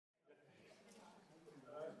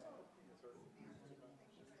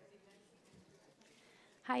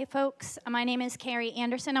Hi, folks. My name is Carrie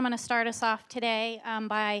Anderson. I'm going to start us off today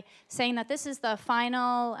by saying that this is the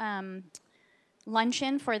final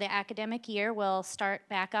luncheon for the academic year. We'll start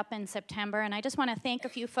back up in September, and I just want to thank a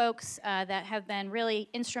few folks that have been really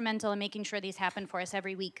instrumental in making sure these happen for us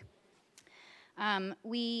every week.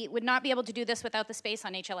 We would not be able to do this without the space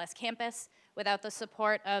on HLS campus, without the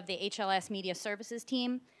support of the HLS Media Services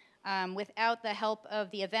team, without the help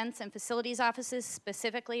of the events and facilities offices,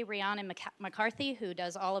 specifically Rihanna McCarthy, who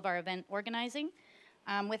does all of our event organizing,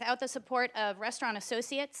 without the support of Restaurant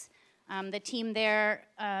Associates. The team there,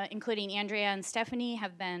 including Andrea and Stephanie,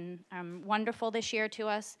 have been wonderful this year to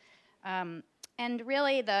us, and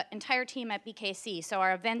really the entire team at BKC, so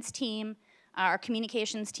our events team, our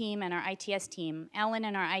communications team, and our ITS team. Ellen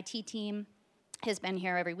and our IT team has been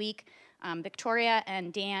here every week. Victoria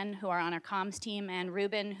and Dan, who are on our comms team, and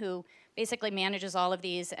Ruben, who basically manages all of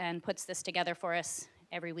these and puts this together for us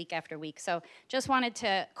every week after week. So just wanted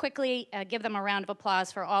to quickly give them a round of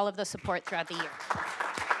applause for all of the support throughout the year.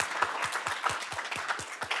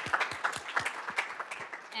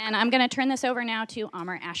 And I'm going to turn this over now to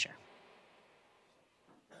Amar Asher.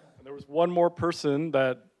 And there was one more person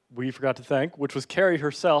that we forgot to thank, which was Carrie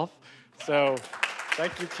herself. So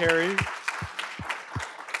thank you, Carrie,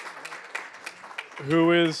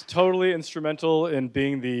 who is totally instrumental in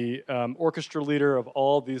being the orchestra leader of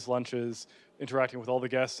all these lunches, interacting with all the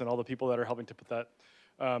guests and all the people that are helping to put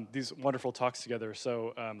these wonderful talks together.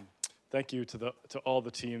 So thank you to all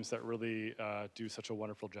the teams that really do such a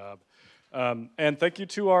wonderful job. And thank you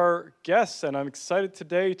to our guests, and I'm excited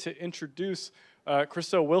today to introduce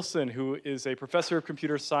Christo Wilson, who is a professor of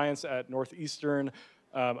computer science at Northeastern.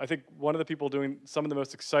 I think one of the people doing some of the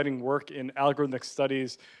most exciting work in algorithmic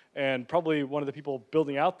studies, and probably one of the people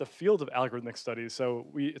building out the field of algorithmic studies. So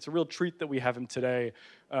it's a real treat that we have him today.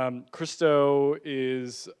 Christo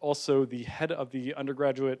is also the head of the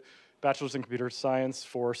undergraduate bachelor's in computer science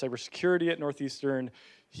for cybersecurity at Northeastern.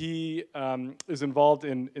 He is involved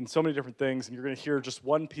in so many different things, and you're going to hear just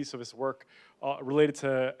one piece of his work related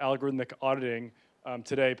to algorithmic auditing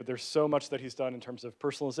today, but there's so much that he's done in terms of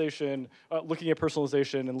personalization, looking at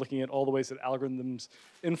personalization and looking at all the ways that algorithms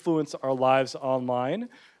influence our lives online.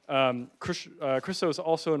 Christo is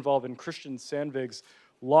also involved in Christian Sandvig's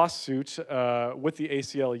lawsuit with the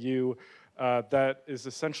ACLU that is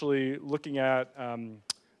essentially looking at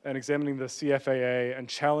and examining the CFAA and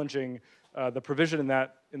challenging the provision in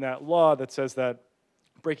that law that says that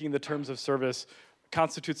breaking the terms of service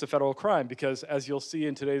constitutes a federal crime, because as you'll see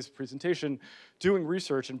in today's presentation, doing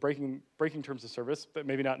research and breaking terms of service, but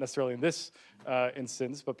maybe not necessarily in this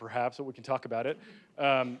instance, but perhaps, we can talk about it,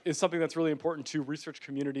 is something that's really important to research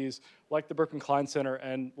communities like the Berkman Klein Center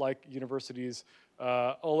and like universities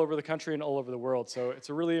all over the country and all over the world. So it's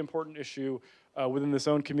a really important issue within this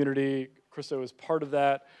own community. Christo is part of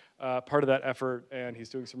that effort, and he's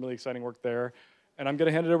doing some really exciting work there. And I'm going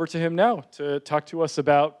to hand it over to him now to talk to us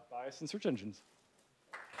about bias in search engines.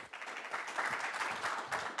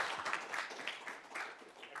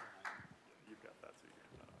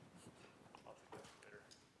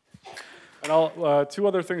 And two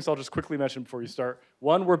other things I'll just quickly mention before you start.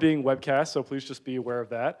 One, we're being webcast, so please just be aware of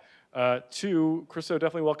that. Two, Christo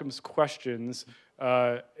definitely welcomes questions.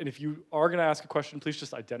 And if you are going to ask a question, please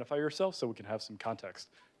just identify yourself so we can have some context.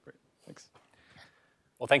 Great, thanks.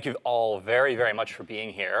 Well, thank you all very, very much for being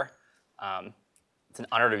here. It's an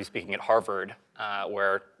honor to be speaking at Harvard,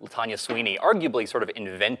 where LaTanya Sweeney arguably sort of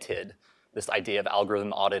invented this idea of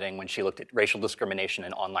algorithm auditing when she looked at racial discrimination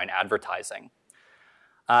in online advertising.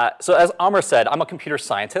 So as Amar said, I'm a computer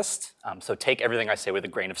scientist, so take everything I say with a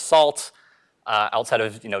grain of salt. Outside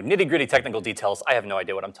of nitty-gritty technical details, I have no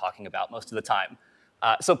idea what I'm talking about most of the time.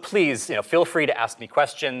 So please, feel free to ask me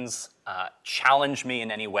questions, challenge me in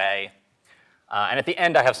any way. And at the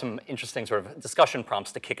end, I have some interesting sort of discussion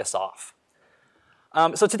prompts to kick us off.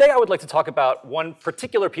 So today I would like to talk about one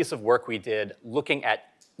particular piece of work we did looking at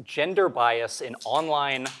gender bias in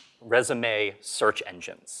online resume search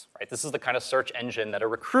engines. Right? This is the kind of search engine that a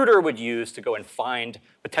recruiter would use to go and find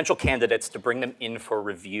potential candidates to bring them in for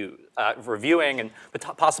reviewing and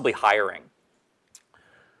possibly hiring.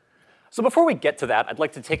 So before we get to that, I'd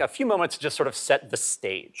like to take a few moments to just sort of set the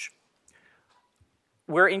stage.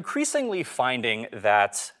 We're increasingly finding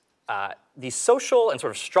that the social and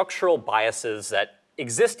sort of structural biases that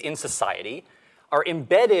exist in society are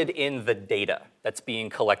embedded in the data that's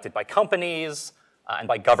being collected by companies and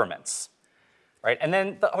by governments, right? And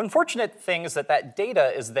then the unfortunate thing is that that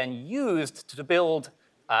data is then used to build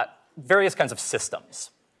various kinds of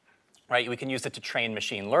systems, right? We can use it to train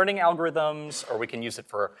machine learning algorithms, or we can use it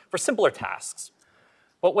for simpler tasks.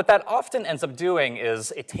 But what that often ends up doing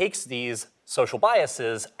is it takes these social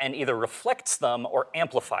biases and either reflects them or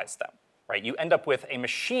amplifies them, right? You end up with a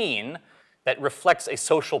machine that reflects a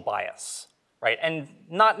social bias, right? And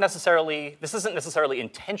not necessarily, this isn't necessarily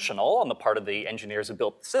intentional on the part of the engineers who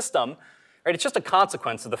built the system, right? It's just a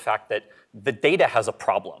consequence of the fact that the data has a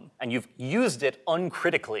problem and you've used it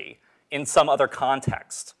uncritically in some other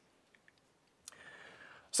context.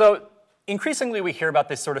 So increasingly we hear about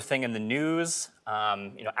this sort of thing in the news.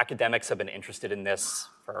 Academics have been interested in this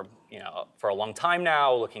for a long time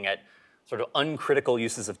now, looking at sort of uncritical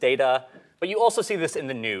uses of data. But you also see this in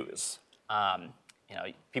the news.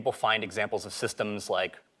 People find examples of systems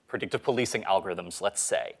like predictive policing algorithms, let's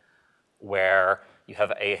say, where you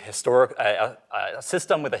have a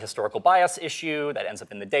system with a historical bias issue that ends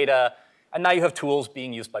up in the data, and now you have tools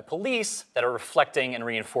being used by police that are reflecting and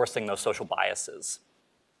reinforcing those social biases.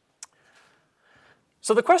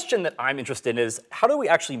 So the question that I'm interested in is, how do we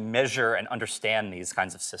actually measure and understand these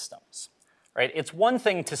kinds of systems, right? It's one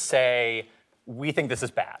thing to say, we think this is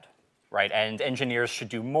bad, right? And engineers should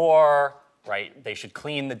do more, right? They should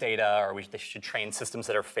clean the data, or they should train systems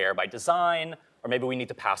that are fair by design, or maybe we need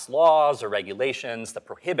to pass laws or regulations that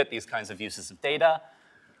prohibit these kinds of uses of data,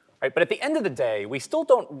 right? But at the end of the day, we still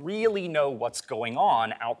don't really know what's going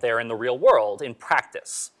on out there in the real world in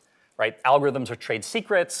practice, right? Algorithms are trade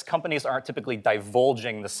secrets. Companies aren't typically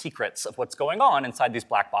divulging the secrets of what's going on inside these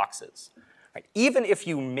black boxes, right? Even if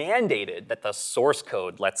you mandated that the source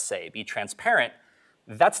code, let's say, be transparent,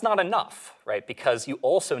 that's not enough, right? Because you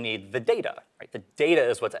also need the data, right? The data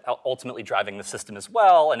is what's ultimately driving the system as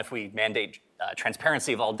well. And if we mandate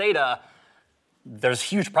transparency of all data, there's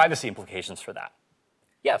huge privacy implications for that.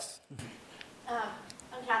 Yes?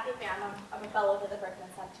 I'm Kathy Pham. I'm a fellow with the Berkman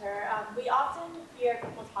Center. We often hear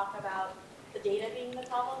people talk about the data being the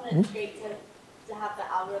problem, and it's great to have the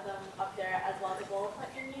algorithm up there as well as a goal. But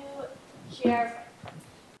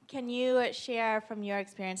can you share from your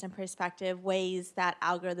experience and perspective ways that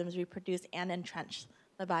algorithms reproduce and entrench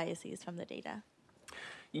the biases from the data?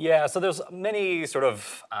 Yeah, so there's many sort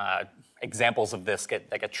of examples of this that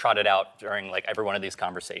get trotted out during every one of these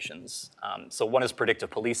conversations. So one is predictive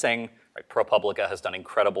policing. Right? ProPublica has done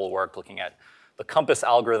incredible work looking at the Compass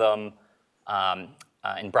algorithm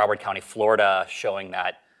in Broward County, Florida, showing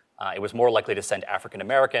that it was more likely to send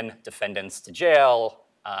African-American defendants to jail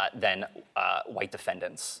than white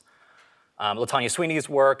defendants. LaTonya Sweeney's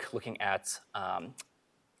work looking at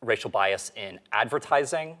racial bias in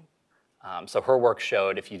advertising. So her work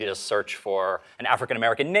showed if you did a search for an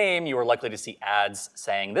African-American name, you were likely to see ads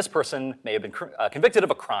saying this person may have been convicted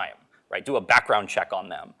of a crime, right? Do a background check on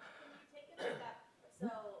them. So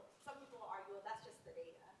some people will argue that's just the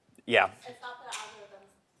data. Yeah. It's not the algorithms.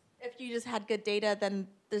 If you just had good data, then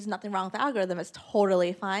there's nothing wrong with the algorithm. It's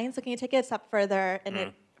totally fine. So can you take it a step further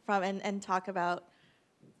and talk about,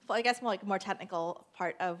 well, I guess more technical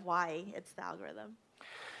part of why it's the algorithm?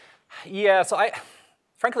 Yeah, so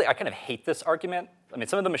frankly, I kind of hate this argument. I mean,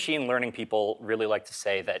 some of the machine learning people really like to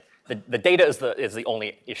say that the data is the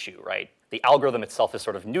only issue, right? The algorithm itself is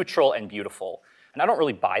sort of neutral and beautiful. And I don't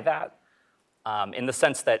really buy that in the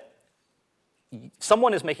sense that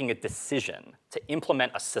someone is making a decision to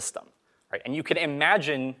implement a system, right? And you can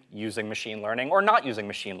imagine using machine learning or not using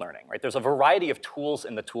machine learning, right? There's a variety of tools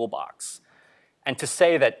in the toolbox. And to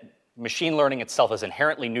say that machine learning itself is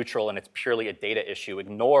inherently neutral and it's purely a data issue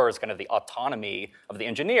ignores kind of the autonomy of the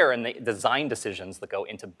engineer and the design decisions that go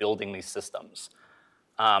into building these systems.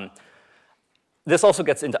 This also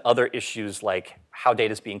gets into other issues like how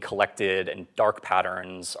data is being collected and dark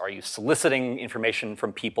patterns. Are you soliciting information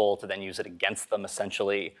from people to then use it against them,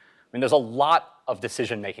 essentially? I mean, there's a lot of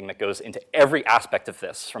decision-making that goes into every aspect of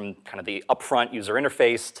this, from kind of the upfront user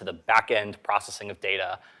interface to the back-end processing of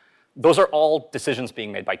data. Those are all decisions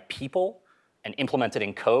being made by people and implemented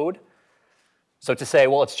in code. So to say,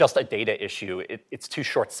 well, it's just a data issue, it's too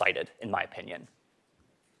short-sighted, in my opinion.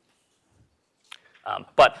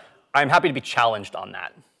 But I'm happy to be challenged on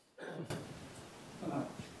that.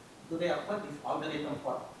 Do they offer this algorithm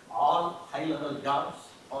for all high-level jobs?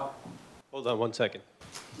 Or? Hold on 1 second.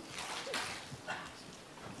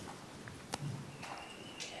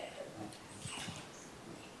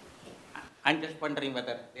 I'm just wondering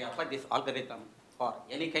whether they offer this algorithm for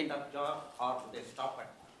any kind of job or they stop at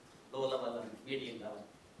low level and medium level.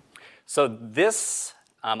 So this,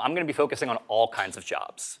 I'm going to be focusing on all kinds of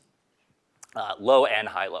jobs, low and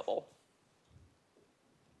high level.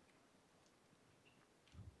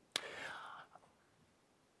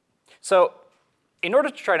 So in order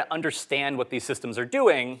to try to understand what these systems are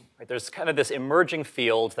doing, right, there's kind of this emerging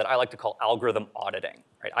field that I like to call algorithm auditing.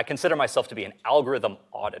 Right? I consider myself to be an algorithm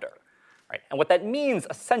auditor. right? And what that means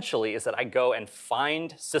essentially is that I go and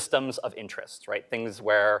find systems of interest, right? Things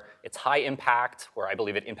where it's high impact, where I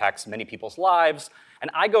believe it impacts many people's lives, and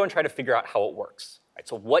I go and try to figure out how it works, right?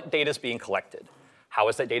 So what data is being collected? How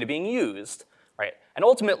is that data being used, right? And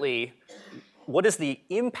ultimately, what is the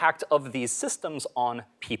impact of these systems on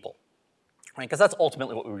people, right? Because that's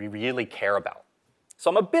ultimately what we really care about. So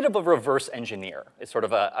I'm a bit of a reverse engineer. It's sort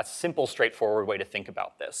of a simple, straightforward way to think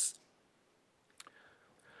about this.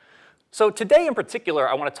 So today in particular,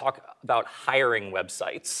 I want to talk about hiring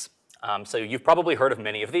websites. So you've probably heard of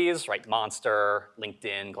many of these, right? Monster,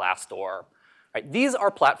 LinkedIn, Glassdoor. Right? These are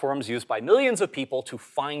platforms used by millions of people to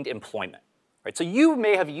find employment. Right? So you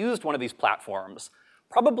may have used one of these platforms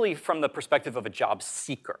probably from the perspective of a job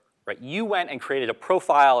seeker. Right? You went and created a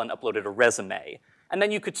profile and uploaded a resume, and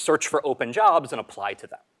then you could search for open jobs and apply to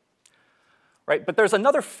them. Right? But there's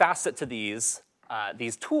another facet to these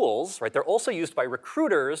tools, right? They're also used by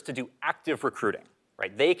recruiters to do active recruiting,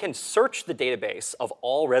 right? They can search the database of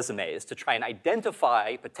all resumes to try and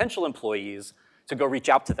identify potential employees to go reach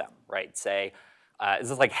out to them, right? Say,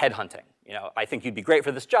 this is like headhunting. You know, I think you'd be great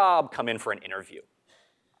for this job, come in for an interview.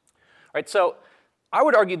 Right, so I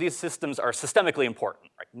would argue these systems are systemically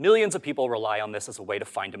important, right? Millions of people rely on this as a way to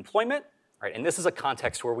find employment, right? And this is a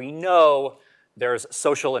context where we know there's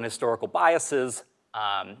social and historical biases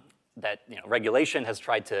that regulation has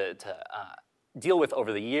tried to deal with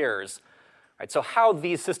over the years. Right? So how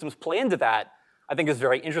these systems play into that, I think, is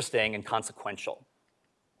very interesting and consequential.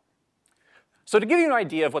 So to give you an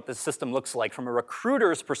idea of what this system looks like from a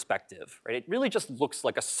recruiter's perspective, right, it really just looks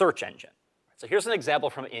like a search engine. So here's an example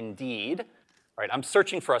from Indeed. Right, I'm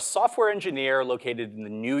searching for a software engineer located in the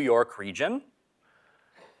New York region.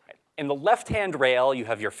 In the left-hand rail, you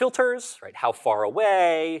have your filters, right? How far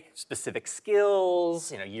away, specific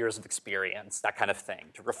skills, years of experience, that kind of thing,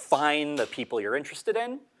 to refine the people you're interested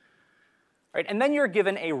in. Right? And then you're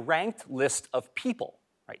given a ranked list of people.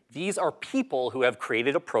 Right? These are people who have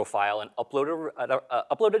created a profile and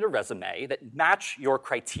uploaded a resume that match your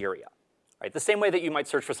criteria. Right? The same way that you might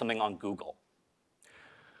search for something on Google.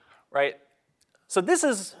 Right? So this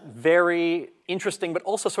is very interesting, but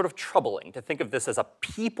also sort of troubling to think of this as a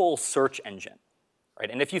people search engine,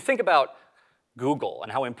 right? And if you think about Google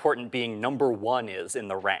and how important being #1 is in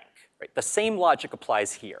the rank, right? The same logic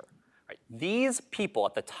applies here, right? These people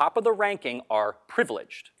at the top of the ranking are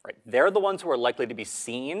privileged, right? They're the ones who are likely to be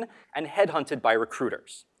seen and headhunted by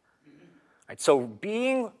recruiters, right? So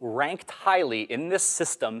being ranked highly in this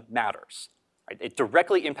system matters, right? It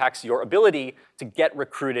directly impacts your ability to get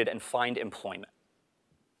recruited and find employment.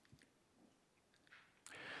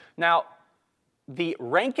 Now, the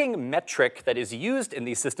ranking metric that is used in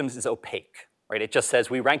these systems is opaque, right? It just says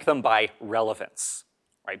we rank them by relevance,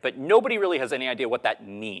 right? But nobody really has any idea what that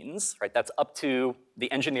means, right? That's up to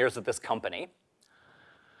the engineers of this company,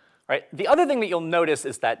 right? The other thing that you'll notice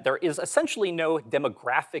is that there is essentially no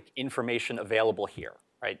demographic information available here,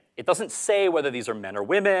 right? It doesn't say whether these are men or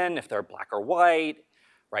women, if they're black or white,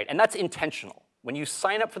 right? And that's intentional. When you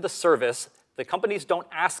sign up for the service, the companies don't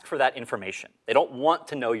ask for that information. They don't want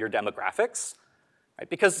to know your demographics, right?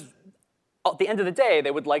 Because at the end of the day,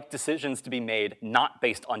 they would like decisions to be made not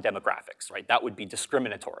based on demographics, right? That would be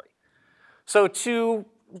discriminatory. So to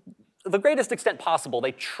the greatest extent possible,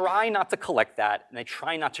 they try not to collect that, and they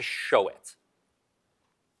try not to show it.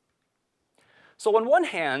 So on one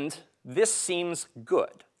hand, this seems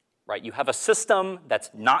good, right? You have a system that's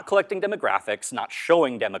not collecting demographics, not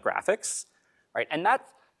showing demographics, right? And that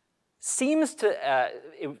seems to,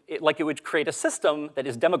 like it would create a system that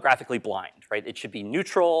is demographically blind, right? It should be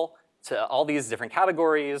neutral to all these different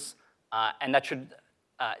categories, and that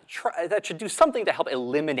should do something to help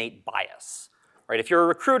eliminate bias, right? If you're a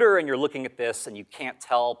recruiter and you're looking at this and you can't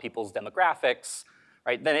tell people's demographics,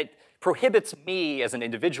 right, then it prohibits me as an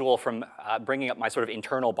individual from bringing up my sort of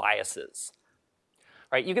internal biases,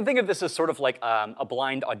 right? You can think of this as sort of like a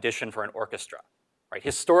blind audition for an orchestra. Right?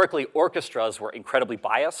 Historically, orchestras were incredibly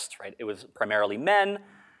biased. Right? It was primarily men.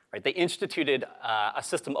 Right? They instituted a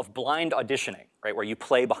system of blind auditioning, right? Where you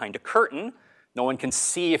play behind a curtain. No one can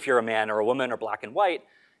see if you're a man or a woman or black and white.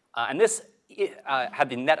 And this had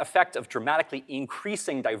the net effect of dramatically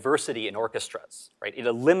increasing diversity in orchestras. Right? It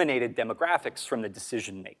eliminated demographics from the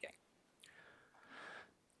decision making.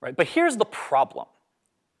 Right? But here's the problem.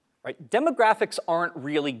 Right? Demographics aren't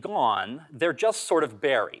really gone. They're just sort of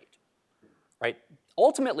buried. Right?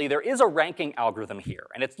 Ultimately, there is a ranking algorithm here,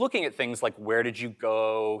 and it's looking at things like where did you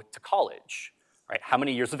go to college, right? How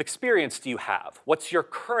many years of experience do you have? What's your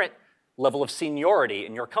current level of seniority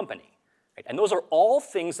in your company? Right? And those are all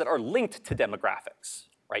things that are linked to demographics,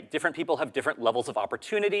 right? Different people have different levels of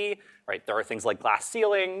opportunity, right? There are things like glass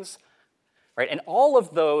ceilings. right? And all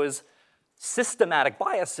of those systematic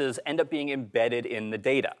biases end up being embedded in the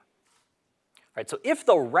data. Right, so if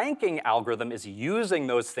the ranking algorithm is using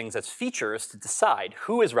those things as features to decide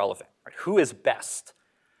who is relevant, right, who is best,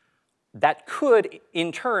 that could,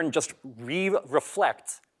 in turn, just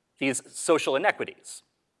reflect these social inequities.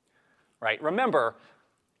 Right? Remember,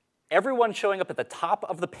 everyone showing up at the top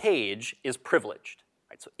of the page is privileged.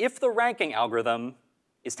 Right? So if the ranking algorithm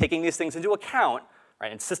is taking these things into account,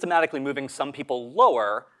 right, and systematically moving some people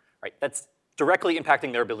lower, right, that's directly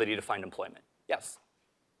impacting their ability to find employment. Yes?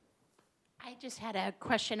 I just had a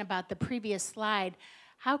question about the previous slide.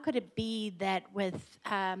 How could it be that with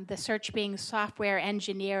the search being software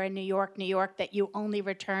engineer in New York, that you only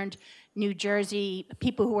returned New Jersey,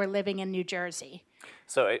 people who were living in New Jersey?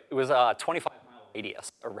 So it was a 25-mile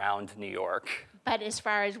radius around New York. But as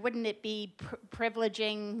far as, wouldn't it be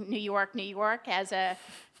privileging New York as a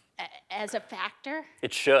factor?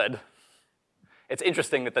 It should. It's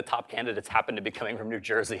interesting that the top candidates happen to be coming from New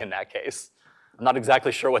Jersey in that case. I'm not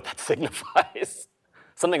exactly sure what that signifies.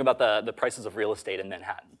 Something about the prices of real estate in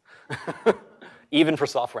Manhattan, even for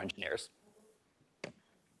software engineers.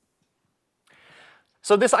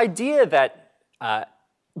 So this idea that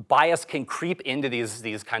bias can creep into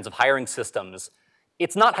these kinds of hiring systems,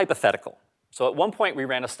 it's not hypothetical. So at one point, we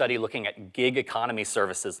ran a study looking at gig economy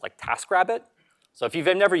services like TaskRabbit. So if you've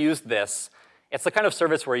never used this, it's the kind of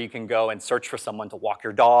service where you can go and search for someone to walk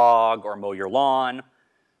your dog or mow your lawn.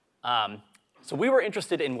 So we were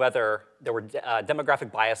interested in whether there were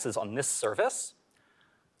demographic biases on this service.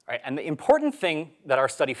 Right? And the important thing that our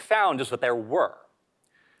study found is that there were.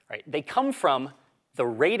 Right? They come from the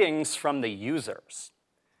ratings from the users.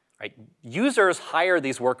 Right? Users hire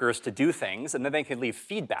these workers to do things, and then they can leave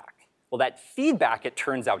feedback. Well, that feedback, it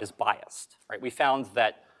turns out, is biased. Right? We found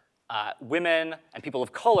that women and people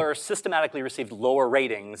of color systematically received lower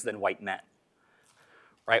ratings than white men.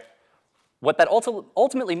 Right? What that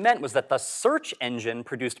ultimately meant was that the search engine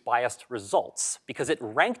produced biased results because it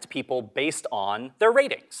ranked people based on their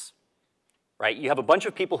ratings. Right? You have a bunch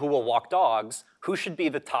of people who will walk dogs. Who should be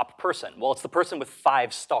the top person? Well, it's the person with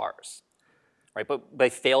 5 stars. Right? But they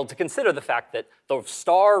failed to consider the fact that the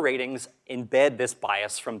star ratings embed this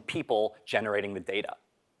bias from people generating the data.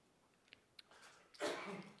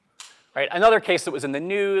 Right? Another case that was in the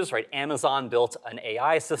news, right? Amazon built an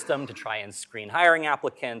AI system to try and screen hiring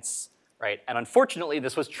applicants. Right? And unfortunately,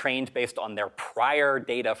 this was trained based on their prior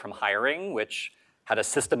data from hiring, which had a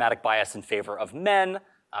systematic bias in favor of men,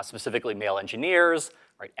 specifically male engineers.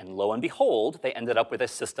 Right? And lo and behold, they ended up with a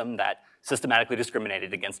system that systematically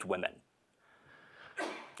discriminated against women.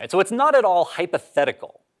 Right? So it's not at all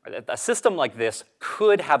hypothetical. Right? A system like this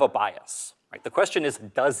could have a bias. Right? The question is,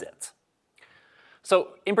 does it? So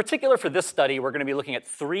in particular for this study, we're going to be looking at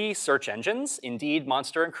 3 search engines, Indeed,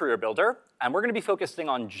 Monster, and CareerBuilder, and we're going to be focusing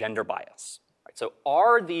on gender bias. Right, so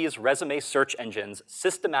are these resume search engines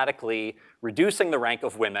systematically reducing the rank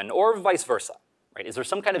of women or vice versa? Right? Is there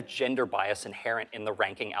some kind of gender bias inherent in the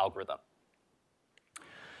ranking algorithm?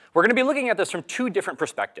 We're going to be looking at this from 2 different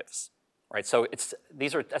perspectives. Right? So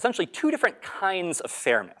these are essentially 2 different kinds of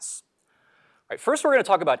fairness. Right, first, we're going to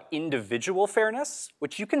talk about individual fairness,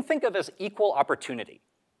 which you can think of as equal opportunity.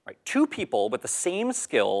 Right, 2 people with the same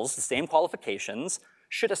skills, the same qualifications,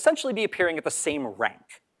 should essentially be appearing at the same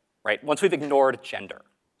rank, right, once we've ignored gender.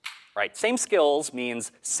 Right, same skills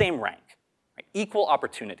means same rank, right, equal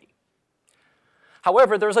opportunity.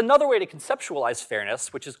 However, there's another way to conceptualize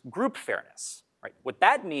fairness, which is group fairness. Right? What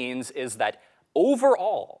that means is that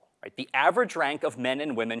overall, right, the average rank of men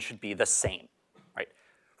and women should be the same.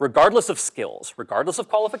 Regardless of skills, regardless of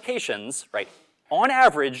qualifications, right, on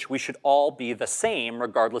average, we should all be the same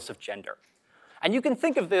regardless of gender. And you can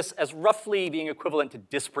think of this as roughly being equivalent to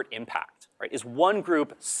disparate impact. Right? Is one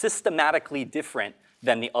group systematically different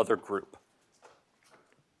than the other group?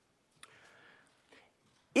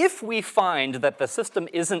 If we find that the system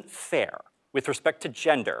isn't fair with respect to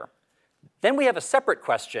gender, then we have a separate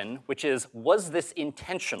question, which is, was this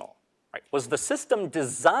intentional? Right? Was the system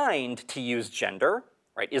designed to use gender?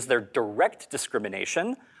 Right? Is there direct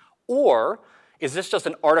discrimination? Or is this just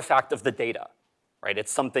an artifact of the data? Right?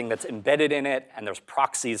 It's something that's embedded in it, and there's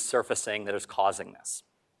proxies surfacing that is causing this.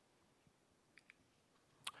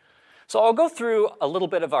 So I'll go through a little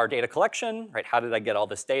bit of our data collection. Right? How did I get all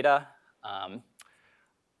this data?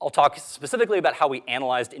 I'll talk specifically about how we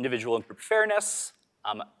analyzed individual and group fairness.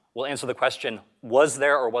 We'll answer the question, was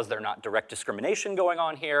there or was there not direct discrimination going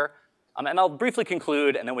on here? And I'll briefly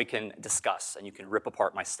conclude, and then we can discuss, and you can rip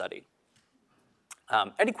apart my study.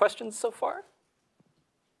 Any questions so far?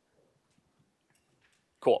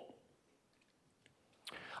 Cool.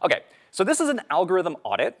 OK, so this is an algorithm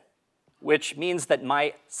audit. which means that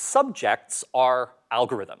my subjects are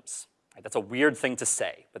algorithms. Right? That's a weird thing to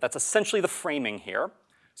say, but that's essentially the framing here.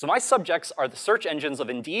 So my subjects are the search engines of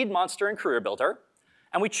Indeed, Monster, and CareerBuilder,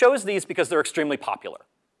 and we chose these because they're extremely popular.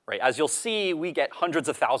 Right? As you'll see, we get hundreds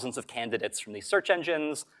of thousands of candidates from these search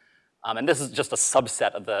engines, and this is just a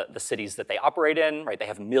subset of the cities that they operate in. Right? They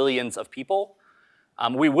have millions of people.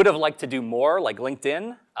 We would have liked to do more, like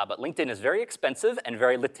LinkedIn, but LinkedIn is very expensive and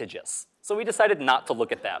very litigious, so we decided not to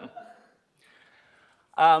look at them.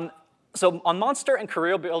 So on Monster and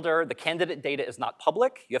CareerBuilder, the candidate data is not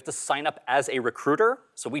public. You have to sign up as a recruiter,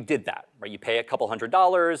 so we did that. Right? You pay a couple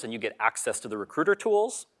 $100s, and you get access to the recruiter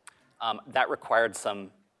tools. That required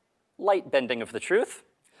some light bending of the truth.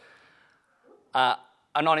 And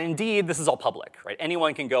on Indeed, this is all public. Right?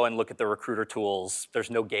 Anyone can go and look at the recruiter tools.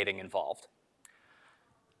 There's no gating involved.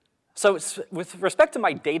 So with respect to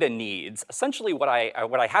my data needs, essentially what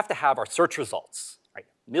I have to have are search results. Right?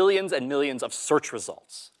 Millions and millions of search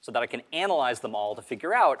results so that I can analyze them all to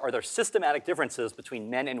figure out, are there systematic differences between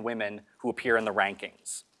men and women who appear in the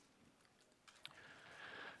rankings?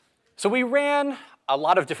 So we ran a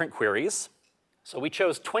lot of different queries. So we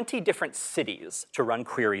chose 20 different cities to run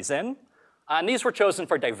queries in. And these were chosen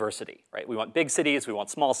for diversity. Right? We want big cities, we want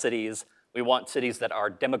small cities, we want cities that are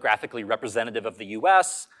demographically representative of the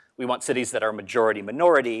US, we want cities that are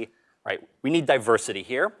majority-minority. Right? We need diversity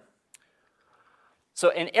here. So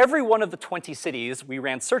in every one of the 20 cities, we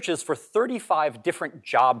ran searches for 35 different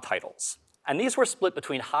job titles. And these were split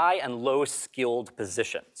between high and low-skilled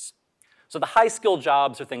positions. So the high-skilled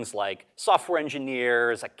jobs are things like software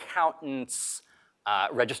engineers, accountants,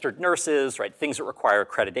 registered nurses, right? Things that require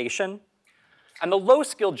accreditation. And the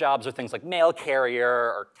low-skilled jobs are things like mail carrier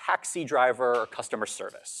or taxi driver or customer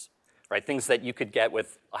service, right? Things that you could get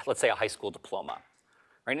with, let's say, a high school diploma.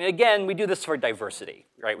 Right? And again, we do this for diversity,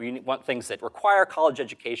 right? We want things that require college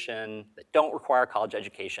education, that don't require college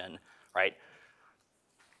education, right?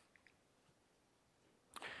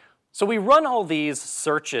 So we run all these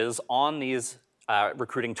searches on these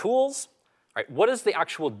recruiting tools, right? What is the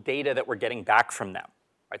actual data that we're getting back from them?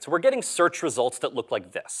 Right? So we're getting search results that look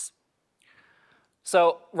like this.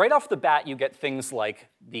 So right off the bat, you get things like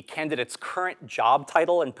the candidate's current job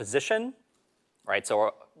title and position, right?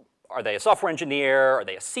 So are they a software engineer? Are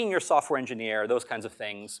they a senior software engineer? Those kinds of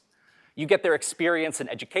things. You get their experience in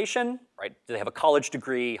education, right? Do they have a college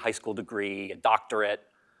degree, high school degree, a doctorate?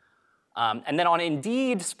 And then on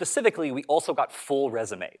Indeed specifically, we also got full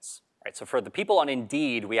resumes, right? So for the people on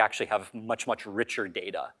Indeed, we actually have much, much richer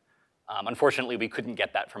data. Unfortunately, we couldn't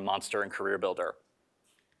get that from Monster and CareerBuilder.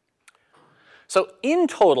 So in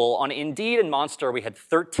total, on Indeed and Monster, we had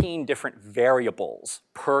 13 different variables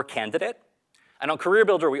per candidate. And on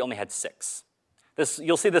CareerBuilder, we only had 6.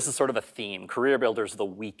 You'll see this is sort of a theme. CareerBuilder is the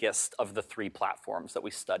weakest of the 3 platforms that we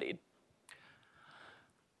studied.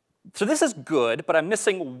 So this is good, but I'm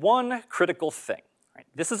missing one critical thing. Right?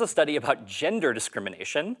 This is a study about gender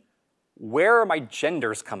discrimination. Where are my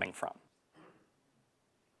genders coming from?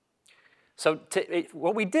 So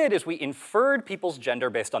what we did is we inferred people's gender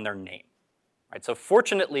based on their name. Right? So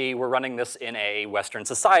fortunately, we're running this in a Western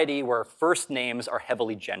society where first names are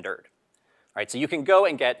heavily gendered. Right, so you can go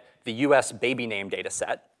and get the US baby name data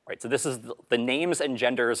set. Right, so this is the names and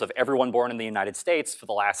genders of everyone born in the United States for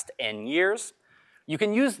the last N years. You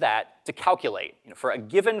can use that to calculate, for a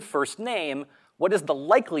given first name, what is the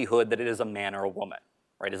likelihood that it is a man or a woman?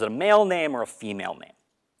 Right, is it a male name or a female name?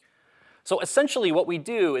 So essentially what we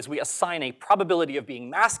do is we assign a probability of being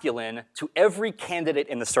masculine to every candidate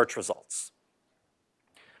in the search results.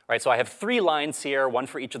 Right, so I have 3 lines here, one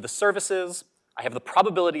for each of the services. I have the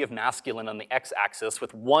probability of masculine on the x-axis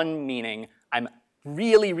with 1 meaning I'm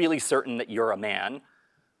really, really certain that you're a man,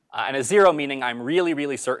 and a 0 meaning I'm really,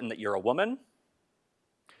 really certain that you're a woman.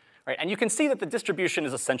 Right? And you can see that the distribution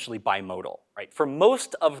is essentially bimodal. Right? For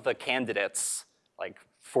most of the candidates, like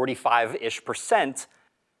 45-ish%,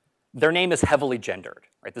 their name is heavily gendered.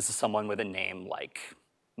 Right? This is someone with a name like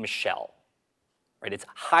Michelle. Right? It's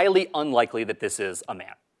highly unlikely that this is a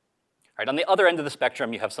man. Right? On the other end of the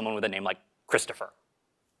spectrum, you have someone with a name like Christopher.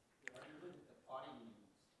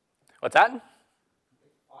 What's that?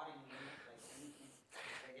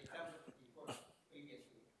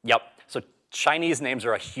 Yep. So Chinese names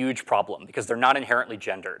are a huge problem because they're not inherently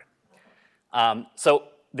gendered. So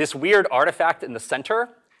this weird artifact in the center,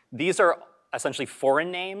 these are essentially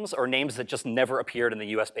foreign names or names that just never appeared in the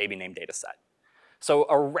US baby name data set. So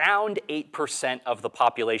around 8% of the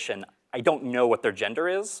population, I don't know what their gender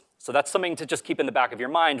is. So that's something to just keep in the back of your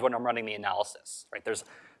mind when I'm running the analysis. Right? There's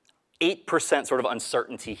 8% sort of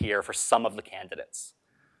uncertainty here for some of the candidates.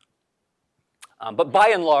 But by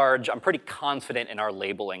and large, I'm pretty confident in our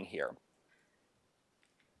labeling here.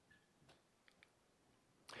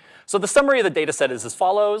 So the summary of the data set is as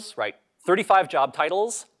follows, right? 35 job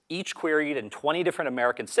titles, each queried in 20 different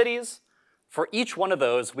American cities. For each one of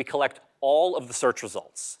those, we collect all of the search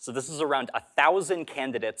results. So this is around 1,000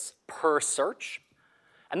 candidates per search.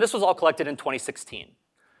 And this was all collected in 2016.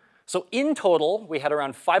 So in total, we had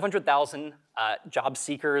around 500,000 job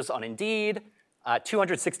seekers on Indeed,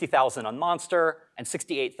 260,000 on Monster, and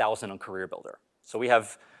 68,000 on CareerBuilder. So we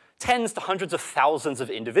have tens to hundreds of thousands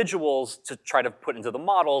of individuals to try to put into the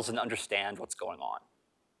models and understand what's going on.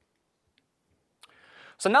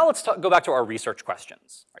 So now let's go back to our research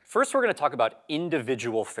questions. Right, first, we're going to talk about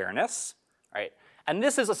individual fairness, right? And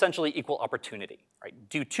this is essentially equal opportunity, right?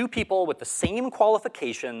 Do two people with the same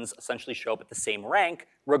qualifications essentially show up at the same rank,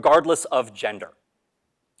 regardless of gender?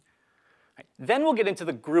 Right, then we'll get into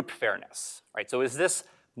the group fairness, right? So is this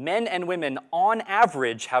men and women on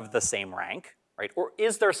average have the same rank, right? Or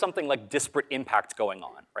is there something like disparate impact going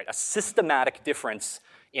on, right? A systematic difference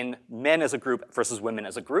in men as a group versus women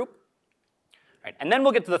as a group? Right, and then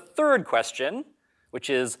we'll get to the third question, which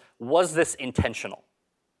is, was this intentional?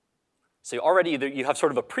 So already you have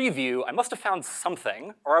sort of a preview. I must have found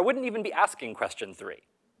something, or I wouldn't even be asking question 3.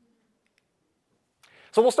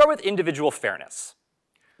 So we'll start with individual fairness.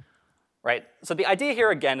 Right? So the idea here,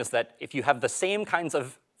 again, is that if you have the same kinds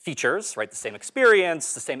of features, right, the same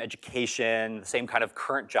experience, the same education, the same kind of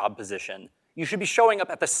current job position, you should be showing up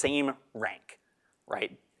at the same rank,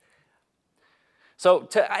 right? So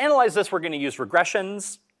to analyze this, we're going to use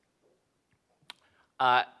regressions.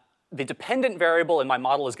 The dependent variable in my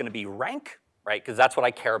model is going to be rank, right? Because that's what I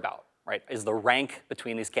care about, right? Is the rank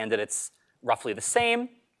between these candidates roughly the same?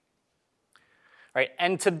 Right?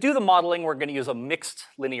 And to do the modeling, we're going to use a mixed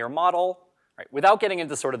linear model. Right? Without getting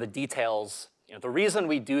into sort of the details, the reason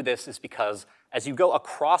we do this is because as you go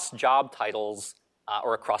across job titles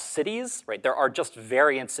or across cities, right, there are just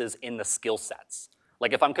variances in the skill sets.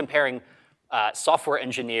 Like if I'm comparing software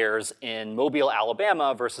engineers in Mobile,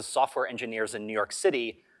 Alabama versus software engineers in New York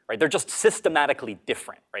City, right, they're just systematically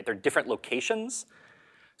different, right? They're different locations.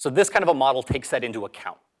 So this kind of a model takes that into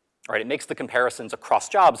account. Right, it makes the comparisons across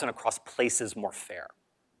jobs and across places more fair.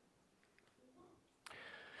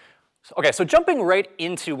 Okay, so jumping right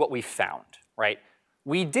into what we found, right?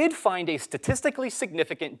 We did find a statistically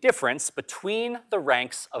significant difference between the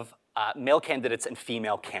ranks of male candidates and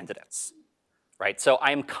female candidates, right? So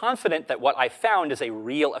I am confident that what I found is a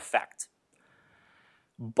real effect.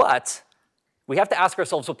 But we have to ask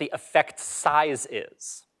ourselves what the effect size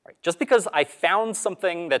is, right? Just because I found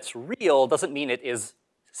something that's real doesn't mean it is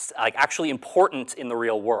like actually important in the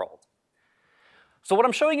real world. So what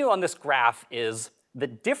I'm showing you on this graph is the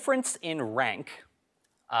difference in rank,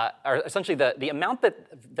 or essentially the amount that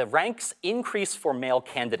the ranks increase for male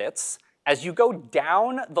candidates as you go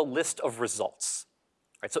down the list of results.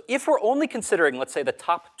 Right, so if we're only considering, let's say, the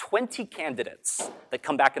top 20 candidates that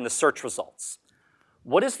come back in the search results,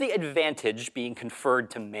 what is the advantage being conferred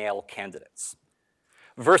to male candidates?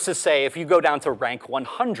 Versus, say, if you go down to rank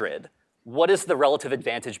 100, what is the relative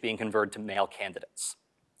advantage being conferred to male candidates?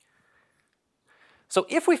 So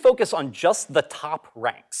if we focus on just the top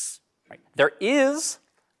ranks, right, there is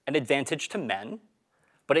an advantage to men,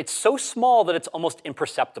 but it's so small that it's almost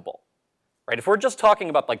imperceptible. Right? If we're just talking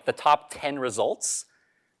about like the top 10 results,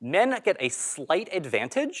 men get a slight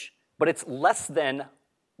advantage, but it's less than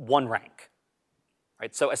 1 rank.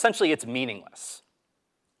 Right? So essentially it's meaningless.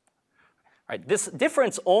 Right, this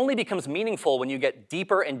difference only becomes meaningful when you get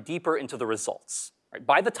deeper and deeper into the results. Right,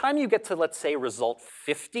 by the time you get to, let's say, result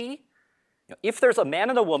 50, if there's a man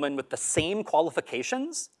and a woman with the same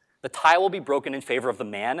qualifications, the tie will be broken in favor of the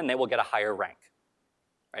man, and they will get a higher rank.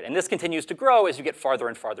 Right, and this continues to grow as you get farther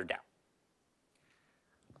and farther down.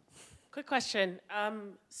 Quick question.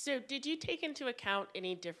 So did you take into account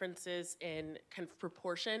any differences in kind of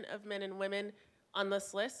proportion of men and women on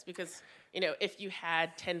this list? Because if you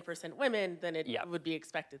had 10% women, then it would be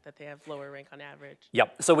expected that they have lower rank on average.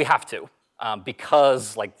 Yep, so we have to.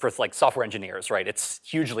 Because for software engineers, right, it's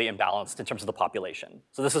hugely imbalanced in terms of the population.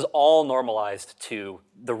 So this is all normalized to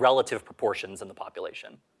the relative proportions in the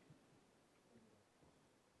population.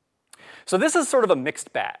 So this is sort of a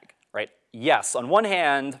mixed bag, right? Yes, on one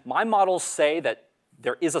hand, my models say that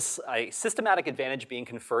there is a systematic advantage being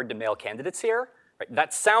conferred to male candidates here. Right?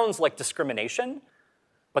 That sounds like discrimination,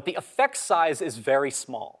 but the effect size is very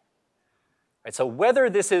small. Right? So whether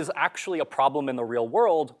this is actually a problem in the real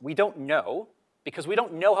world, we don't know, because we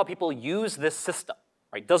don't know how people use this system.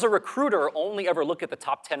 Right? Does a recruiter only ever look at the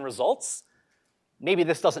top 10 results? Maybe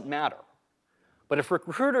this doesn't matter. But if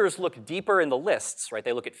recruiters look deeper in the lists, right,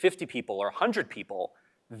 they look at 50 people or 100 people,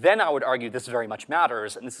 then I would argue this very much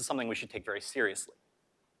matters, and this is something we should take very seriously.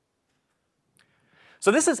 So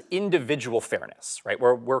this is individual fairness, right?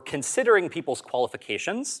 Where we're considering people's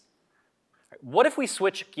qualifications. What if we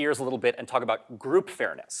switch gears a little bit and talk about group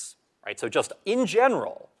fairness, right? So just in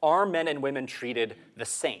general, are men and women treated the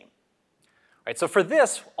same? Right, so for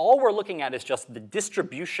this, all we're looking at is just the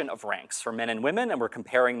distribution of ranks for men and women, and we're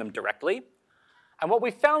comparing them directly. And what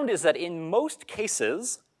we found is that in most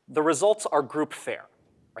cases, the results are group fair.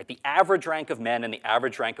 Right? The average rank of men and the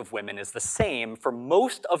average rank of women is the same for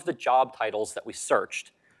most of the job titles that we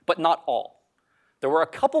searched, but not all. There were a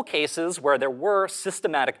couple cases where there were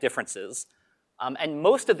systematic differences, and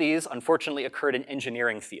most of these, unfortunately, occurred in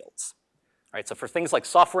engineering fields. Right, so for things like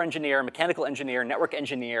software engineer, mechanical engineer, network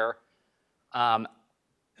engineer,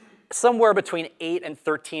 somewhere between 8 and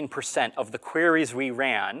 13% of the queries we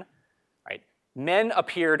ran, right, men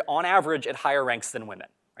appeared on average at higher ranks than women,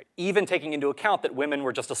 right, even taking into account that women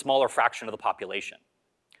were just a smaller fraction of the population.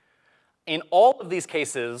 In all of these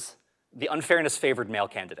cases, the unfairness favored male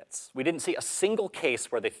candidates. We didn't see a single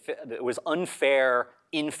case where it was unfair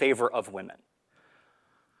in favor of women.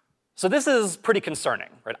 So this is pretty concerning,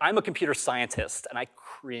 right? I'm a computer scientist, and I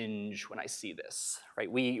cringe when I see this, right?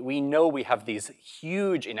 We know we have these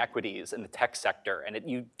huge inequities in the tech sector, and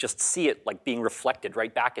you just see it like being reflected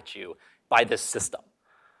right back at you by this system.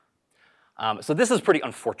 So this is pretty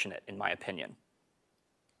unfortunate, in my opinion.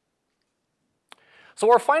 So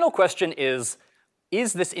our final question is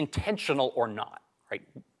this intentional or not, right?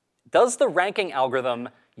 Does the ranking algorithm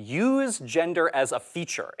use gender as a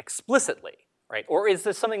feature explicitly? Right? Or is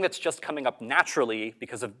this something that's just coming up naturally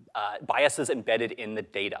because of biases embedded in the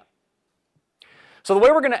data? So the way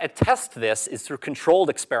we're going to attest this is through controlled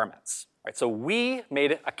experiments. Right? So we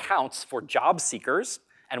made accounts for job seekers,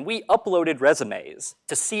 and we uploaded resumes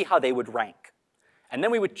to see how they would rank. And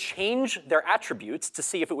then we would change their attributes to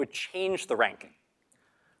see if it would change the ranking.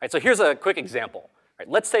 Right? So here's a quick example. Right?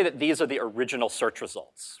 Let's say that these are the original search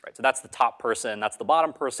results. Right? So that's the top person, that's the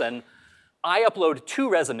bottom person. I upload 2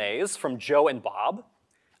 resumes from Joe and Bob,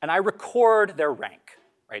 and I record their rank.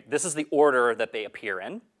 Right? This is the order that they appear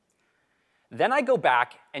in. Then I go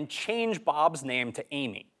back and change Bob's name to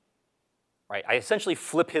Amy. Right? I essentially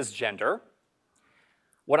flip his gender.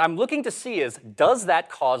 What I'm looking to see is, does that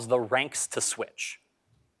cause the ranks to switch?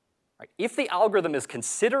 Right? If the algorithm is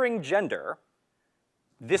considering gender,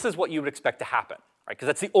 this is what you would expect to happen. Right? Because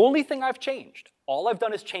that's the only thing I've changed. All I've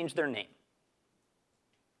done is change their name.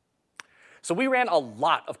 So we ran a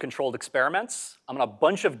lot of controlled experiments on a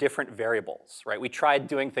bunch of different variables, right? We tried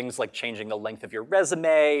doing things like changing the length of your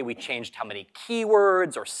resume. We changed how many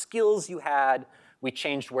keywords or skills you had. We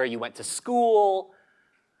changed where you went to school.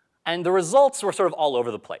 And the results were sort of all over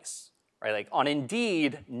the place, right? Like on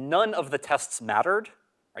Indeed, none of the tests mattered,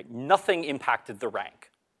 right? Nothing impacted the rank.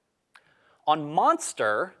 On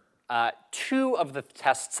Monster, 2 of the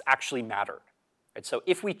tests actually mattered. Right, so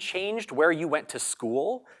if we changed where you went to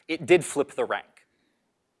school, it did flip the rank.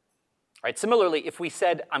 Right, similarly, if we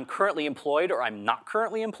said I'm currently employed or I'm not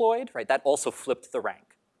currently employed, right, that also flipped the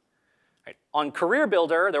rank. Right, on Career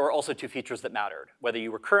Builder, there were also 2 features that mattered, whether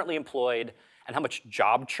you were currently employed and how much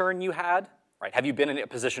job churn you had. Right, have you been in a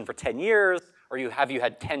position for 10 years, or have you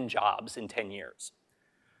had 10 jobs in 10 years?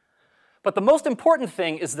 But the most important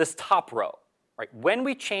thing is this top row. Right, when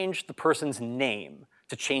we changed the person's name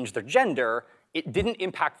to change their gender, it didn't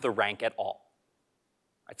impact the rank at all.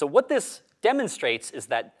 Right, so what this demonstrates is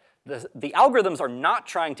that the algorithms are not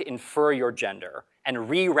trying to infer your gender and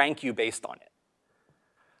re-rank you based on it.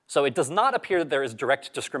 So it does not appear that there is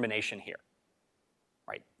direct discrimination here.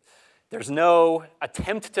 Right? There's no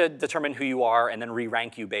attempt to determine who you are and then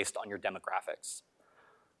re-rank you based on your demographics.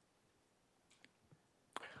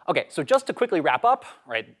 Okay, so just to quickly wrap up,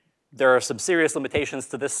 right, there are some serious limitations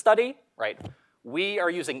to this study, right? We are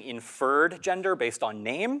using inferred gender based on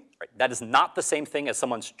name. Right? That is not the same thing as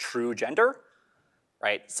someone's true gender.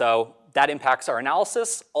 Right? So that impacts our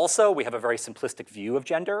analysis. Also, we have a very simplistic view of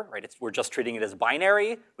gender. Right? We're just treating it as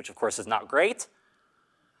binary, which of course is not great.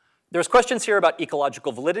 There's questions here about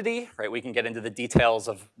ecological validity. Right? We can get into the details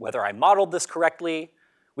of whether I modeled this correctly.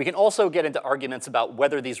 We can also get into arguments about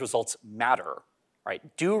whether these results matter.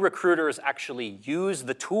 Right? Do recruiters actually use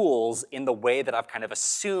the tools in the way that I've kind of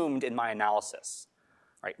assumed in my analysis?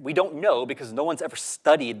 Right? We don't know because no one's ever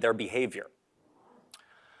studied their behavior.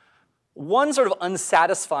 One sort of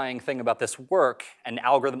unsatisfying thing about this work and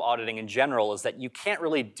algorithm auditing in general is that you can't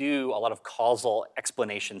really do a lot of causal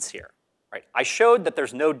explanations here. Right? I showed that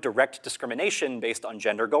there's no direct discrimination based on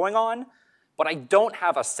gender going on, but I don't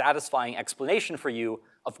have a satisfying explanation for you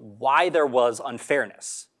of why there was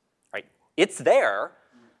unfairness. It's there,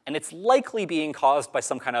 and it's likely being caused by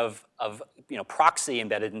some kind of proxy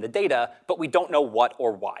embedded in the data, but we don't know what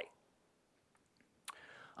or why.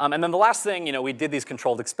 And then the last thing, we did these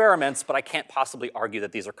controlled experiments, but I can't possibly argue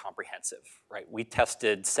that these are comprehensive, right? We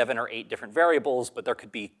tested 7 or 8 different variables, but there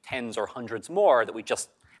could be tens or hundreds more that we just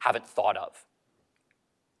haven't thought of.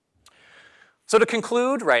 So to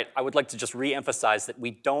conclude, right, I would like to just re-emphasize that we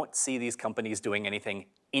don't see these companies doing anything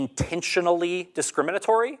intentionally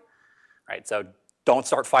discriminatory, right? So don't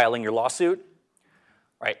start filing your lawsuit,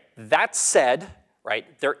 right? That said,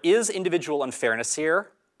 right, there is individual unfairness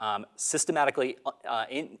here, systematically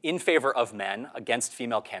in favor of men against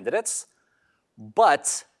female candidates,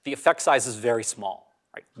 but the effect size is very small,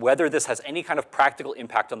 right? Whether this has any kind of practical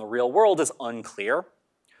impact on the real world is unclear.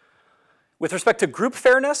 With respect to group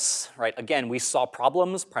fairness, right, again, we saw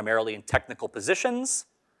problems primarily in technical positions,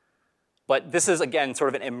 but this is, again, sort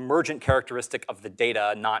of an emergent characteristic of the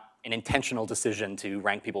data, not an intentional decision to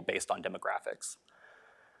rank people based on demographics.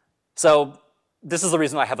 So this is the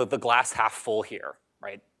reason I have the glass half full here,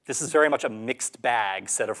 right? This is very much a mixed bag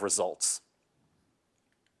set of results.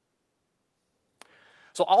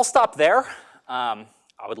 So I'll stop there. I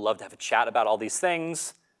would love to have a chat about all these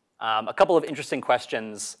things. A couple of interesting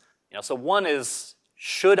questions. So one is,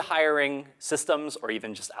 should hiring systems or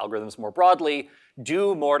even just algorithms more broadly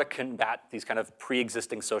do more to combat these kind of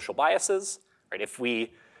pre-existing social biases? Right? If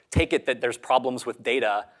we take it that there's problems with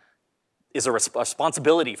data, is a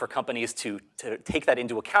responsibility for companies to take that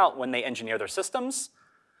into account when they engineer their systems?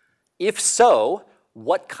 If so,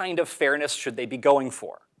 what kind of fairness should they be going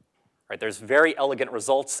for? Right, there's very elegant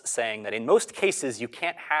results saying that in most cases, you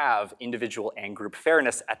can't have individual and group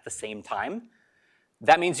fairness at the same time.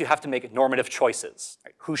 That means you have to make normative choices.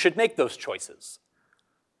 Right? Who should make those choices?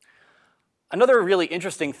 Another really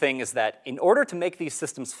interesting thing is that in order to make these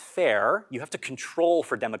systems fair, you have to control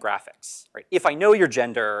for demographics. Right? If I know your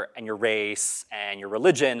gender and your race and your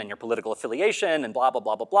religion and your political affiliation and blah, blah,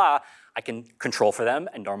 blah, blah, blah, I can control for them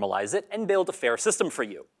and normalize it and build a fair system for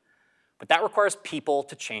you. But that requires people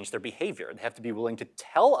to change their behavior. They have to be willing to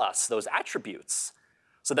tell us those attributes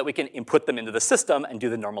so that we can input them into the system and do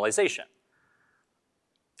the normalization.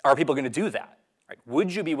 Are people going to do that? Right?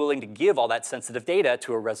 Would you be willing to give all that sensitive data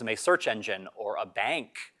to a resume search engine or a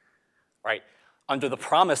bank, right, under the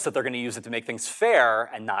promise that they're going to use it to make things fair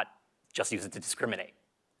and not just use it to discriminate?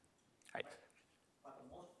 Right? For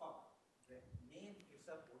the most part, the name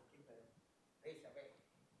itself would keep a race away,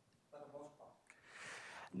 for the most part.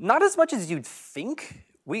 Not as much as you'd think.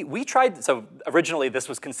 We tried, so originally this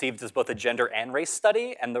was conceived as both a gender and race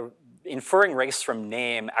study, and the inferring race from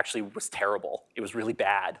name actually was terrible. It was really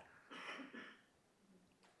bad.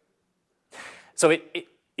 So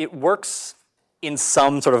it works in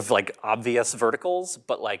some sort of like obvious verticals,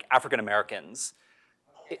 but like African Americans,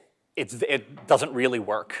 it doesn't really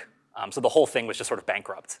work. So the whole thing was just sort of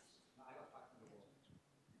bankrupt.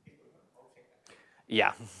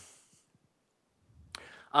 Yeah.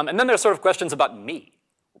 And then there's sort of questions about me,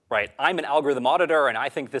 right? I'm an algorithm auditor, and I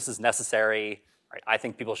think this is necessary. Right? I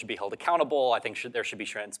think people should be held accountable. I think there should be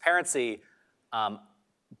transparency.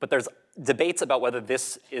 But there's debates about whether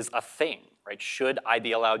this is a thing, right? Should I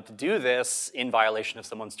be allowed to do this in violation of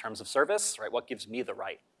someone's terms of service, right? What gives me the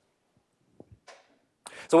right?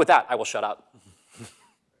 So with that, I will shut up.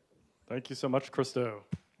 Thank you so much, Christo.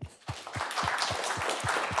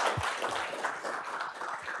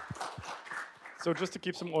 So just to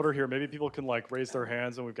keep some order here, maybe people can like raise their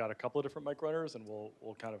hands, and we've got a couple of different mic runners, and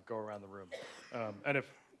we'll kind of go around the room. And if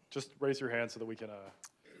just raise your hand so that we can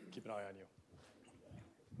keep an eye on you.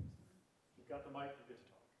 You've got the mic, you get to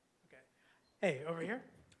talk. Okay. Hey, over here.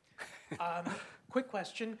 Quick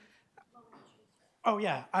question. Oh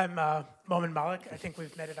yeah, I'm Momin Malik. I think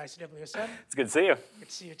we've met at ICWSM. It's good to see you. Good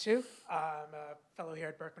to see you too. I'm a fellow here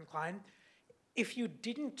at Berkman Klein. If you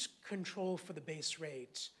didn't control for the base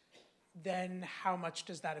rate, then how much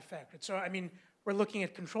does that affect? So I mean, we're looking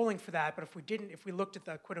at controlling for that, but if we looked at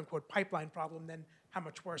the quote unquote pipeline problem, then how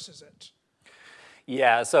much worse is it?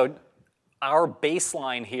 Yeah, so our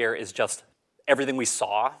baseline here is just everything we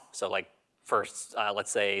saw. So like first,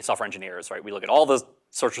 let's say software engineers, right? We look at all the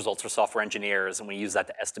search results for software engineers, and we use that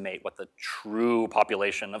to estimate what the true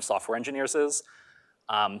population of software engineers is.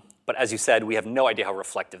 But as you said, we have no idea how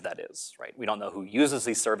reflective that is, right? We don't know who uses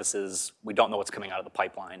these services. We don't know what's coming out of the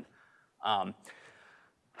pipeline.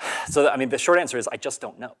 So I mean, the short answer is I just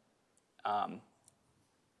don't know.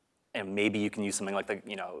 And maybe you can use something like the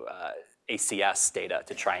ACS data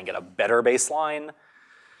to try and get a better baseline.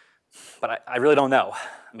 But I really don't know.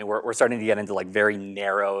 I mean, we're starting to get into like very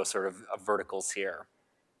narrow sort of verticals here.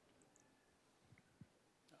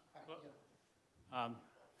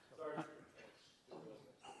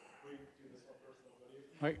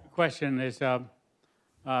 My question is, how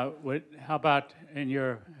about, in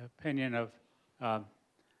your opinion, of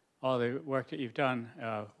all the work that you've done,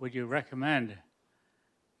 would you recommend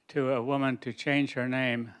to a woman to change her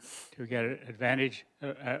name to get an advantage,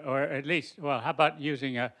 or at least, well, how about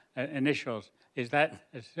using initials? Is that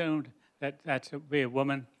assumed that that's to be a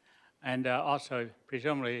woman? And also,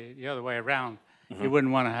 presumably, the other way around, you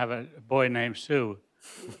wouldn't want to have a boy named Sue.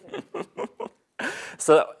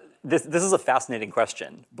 So this is a fascinating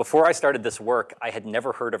question. Before I started this work, I had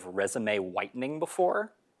never heard of resume whitening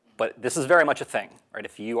before, but this is very much a thing, right?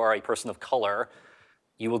 If you are a person of color,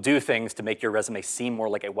 you will do things to make your resume seem more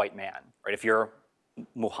like a white man, right? If you're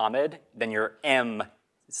Muhammad, then you're M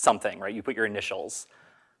something, right? You put your initials.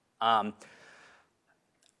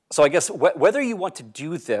 So I guess whether you want to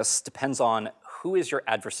do this depends on who is your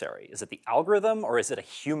adversary. Is it the algorithm or is it a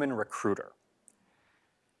human recruiter?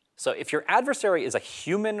 So if your adversary is a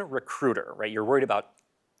human recruiter, right, you're worried about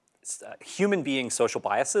human being social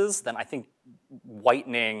biases, then I think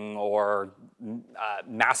whitening or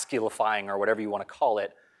masculifying or whatever you want to call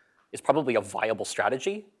it is probably a viable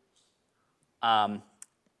strategy.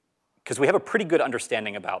 Because we have a pretty good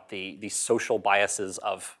understanding about the social biases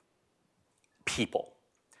of people.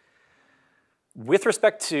 With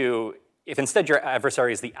respect to, if instead your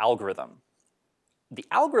adversary is the algorithm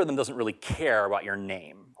doesn't really care about your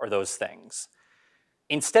name or those things.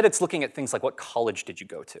 Instead, it's looking at things like what college did you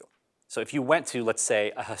go to? So if you went to, let's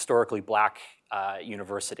say, a historically black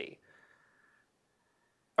university,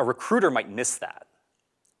 a recruiter might miss that,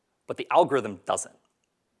 but the algorithm doesn't.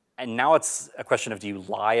 And now it's a question of, do you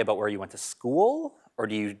lie about where you went to school? Or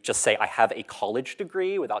do you just say, I have a college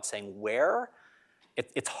degree without saying where?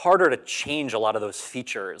 It's harder to change a lot of those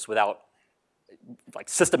features without like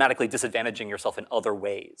systematically disadvantaging yourself in other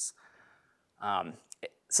ways.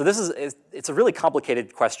 So it's a really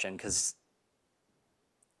complicated question because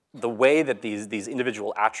the way that these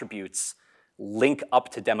individual attributes link up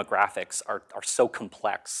to demographics are so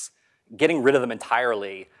complex. Getting rid of them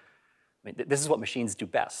entirely, I mean, this is what machines do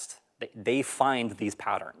best. They find these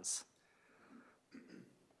patterns.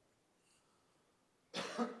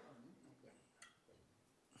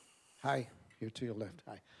 Hi, here to your left.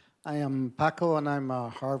 Hi. I am Paco, and I'm a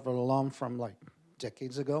Harvard alum from like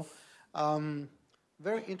decades ago.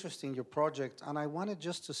 Very interesting, your project, and I wanted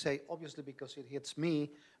just to say, obviously because it hits me,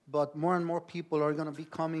 but more and more people are going to be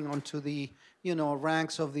coming onto the,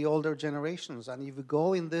 ranks of the older generations. And if you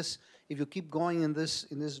go in this, if you keep going in this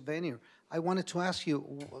venue, I wanted to ask you,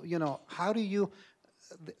 how do you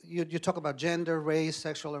talk about gender, race,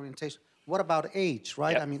 sexual orientation. What about age,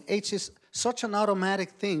 right? Yep. I mean, age is such an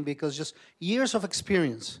automatic thing because just years of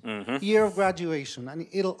experience, year of graduation, and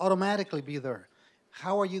it'll automatically be there.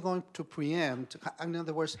 How are you going to preempt? In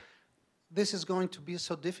other words, this is going to be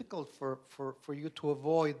so difficult for you to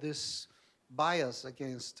avoid this bias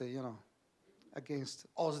against, against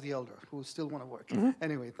us, the elder, who still want to work.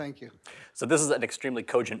 Anyway, thank you. So this is an extremely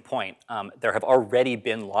cogent point. There have already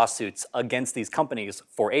been lawsuits against these companies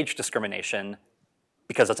for age discrimination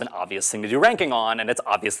because it's an obvious thing to do ranking on, and it's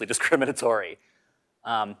obviously discriminatory.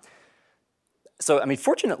 So, I mean,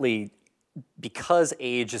 fortunately, because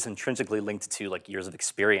age is intrinsically linked to like years of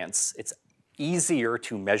experience, it's easier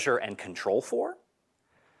to measure and control for.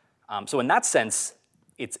 So in that sense,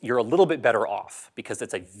 you're a little bit better off because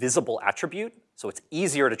it's a visible attribute, so it's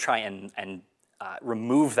easier to try and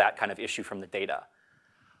remove that kind of issue from the data.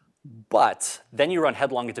 But then you run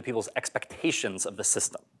headlong into people's expectations of the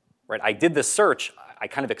system, right? I did this search, I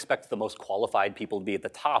kind of expect the most qualified people to be at the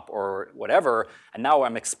top or whatever, and now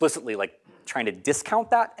I'm explicitly like trying to discount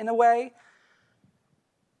that in a way.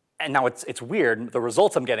 And now it's weird, the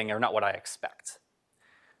results I'm getting are not what I expect.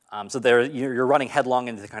 So you're running headlong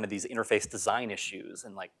into kind of these interface design issues,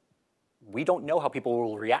 and like, we don't know how people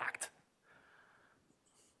will react.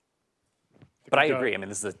 But I agree, I mean,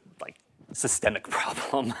 this is a like systemic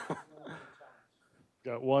problem.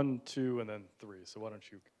 Got 1, 2, and then 3, so why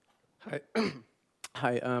don't you? Hi.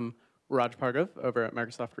 Hi, Raj Pargav over at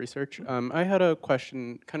Microsoft Research. I had a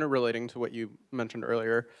question kind of relating to what you mentioned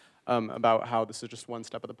earlier about how this is just one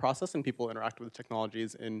step of the process and people interact with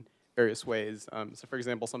technologies in various ways. So for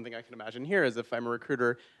example, something I can imagine here is if I'm a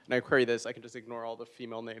recruiter and I query this, I can just ignore all the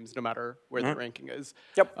female names no matter where the ranking is.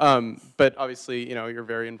 Yep. But obviously, you're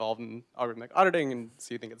very involved in algorithmic auditing, and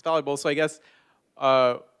so you think it's valuable. So I guess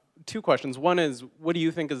 2 questions. One is, what do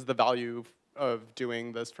you think is the value of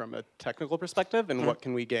doing this from a technical perspective, and what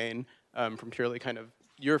can we gain from purely kind of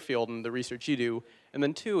your field and the research you do? And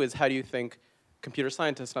then 2 is, how do you think computer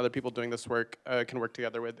scientists and other people doing this work can work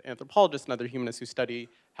together with anthropologists and other humanists who study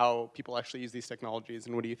how people actually use these technologies,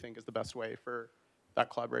 and what do you think is the best way for that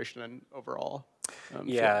collaboration and overall?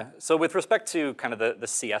 Yeah, so with respect to kind of the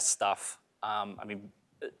CS stuff, I mean,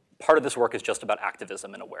 part of this work is just about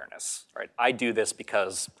activism and awareness, right? I do this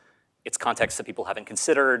because it's context that people haven't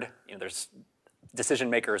considered. There's decision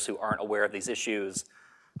makers who aren't aware of these issues.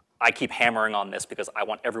 I keep hammering on this because I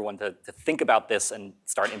want everyone to think about this and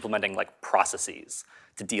start implementing like processes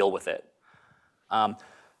to deal with it.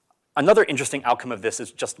 Another interesting outcome of this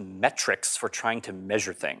is just metrics for trying to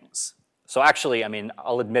measure things. So actually,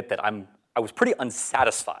 I'll admit that I was pretty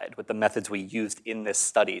unsatisfied with the methods we used in this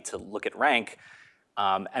study to look at rank,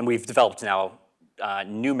 and we've developed now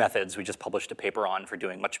new methods we just published a paper on for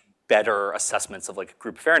doing much better assessments of like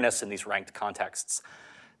group fairness in these ranked contexts.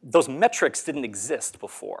 Those metrics didn't exist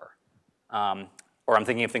before. Or I'm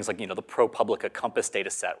thinking of things like the ProPublica Compass data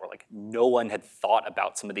set where like no one had thought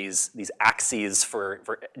about some of these axes for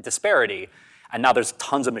disparity, and now there's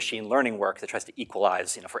tons of machine learning work that tries to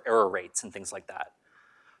equalize for error rates and things like that.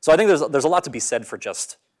 So I think there's a lot to be said for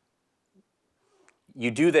just, you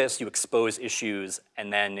do this, you expose issues,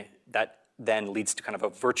 and then that then leads to kind of a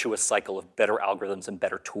virtuous cycle of better algorithms and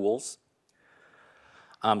better tools.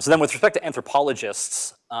 So then with respect to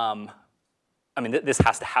anthropologists, this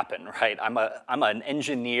has to happen, right? I'm an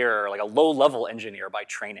engineer, like a low-level engineer by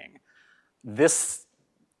training.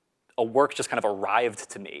 A work just kind of arrived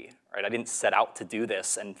to me, right? I didn't set out to do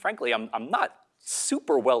this, and frankly, I'm not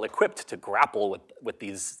super well equipped to grapple with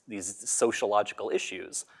these sociological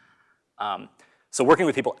issues. So working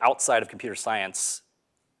with people outside of computer science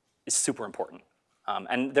is super important.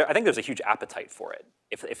 And I think there's a huge appetite for it.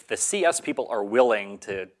 If the CS people are willing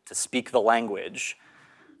to speak the language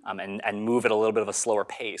and move at a little bit of a slower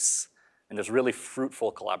pace, and there's really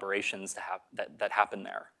fruitful collaborations that happen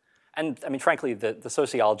there. And frankly, the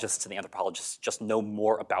sociologists and the anthropologists just know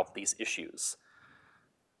more about these issues.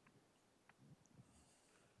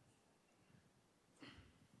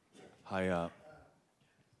 Hi,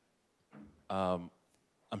 I'm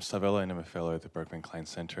Savella, and I'm a fellow at the Berkman Klein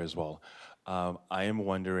Center as well. I am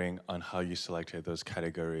wondering on how you selected those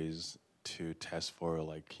categories to test for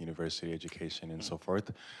like university education and so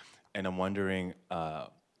forth. And I'm wondering,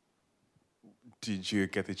 did you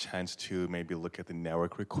get the chance to maybe look at the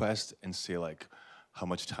network request and see like how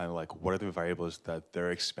much time, like what are the variables that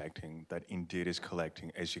they're expecting that Indeed is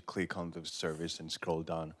collecting as you click on the service and scroll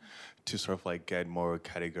down to sort of like get more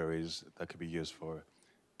categories that could be used for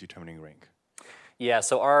determining rank? Yeah,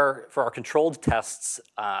 so for our controlled tests,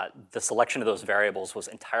 the selection of those variables was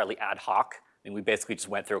entirely ad hoc. We basically just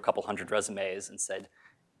went through a couple hundred resumes and said,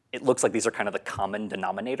 it looks like these are kind of the common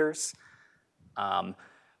denominators.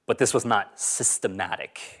 But this was not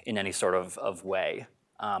systematic in any sort of way.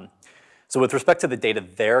 So with respect to the data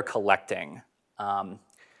they're collecting, I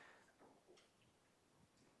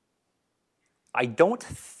don't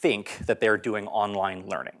think that they're doing online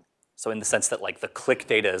learning. So in the sense that like the click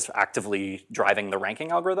data is actively driving the ranking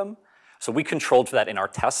algorithm. So we controlled for that in our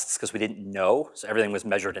tests because we didn't know. So everything was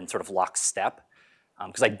measured in sort of lockstep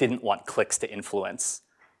because I didn't want clicks to influence.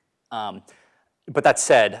 But that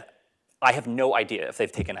said, I have no idea if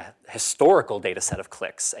they've taken a historical data set of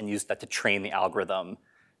clicks and used that to train the algorithm.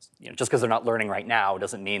 Just because they're not learning right now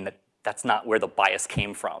doesn't mean that that's not where the bias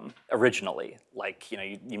came from originally. Like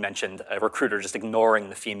you mentioned a recruiter just ignoring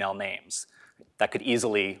the female names. That could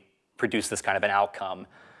easily produce this kind of an outcome,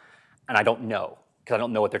 and I don't know, because I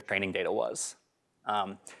don't know what their training data was.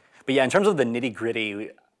 But yeah, in terms of the nitty-gritty,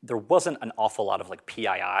 there wasn't an awful lot of like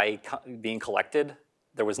PII being collected.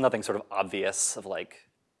 There was nothing sort of obvious of like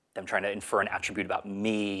them trying to infer an attribute about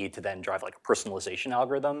me to then drive like a personalization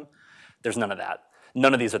algorithm. There's none of that.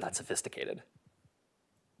 None of these are that sophisticated.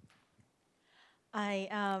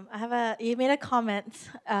 You made a comment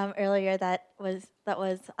earlier that was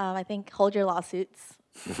I think hold your lawsuits.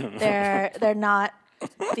 They're not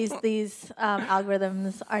these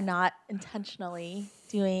algorithms are not intentionally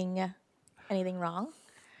doing anything wrong.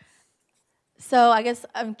 So I guess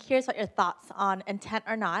I'm curious what your thoughts on intent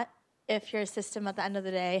or not. If your system at the end of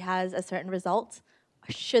the day has a certain result,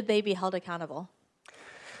 should they be held accountable?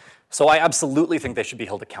 So I absolutely think they should be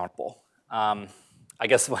held accountable. I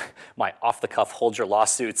guess my off-the-cuff hold your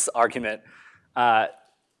lawsuits argument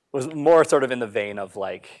was more sort of in the vein of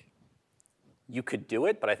like, you could do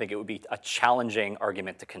it, but I think it would be a challenging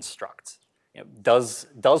argument to construct. Does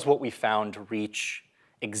what we found reach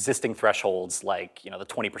existing thresholds like the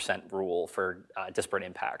 20% rule for disparate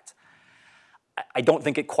impact? I don't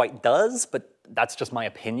think it quite does, but that's just my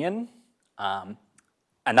opinion.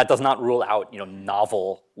 And that does not rule out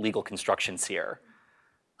novel legal constructions here.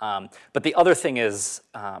 But the other thing is,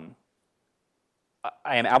 I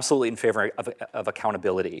am absolutely in favor of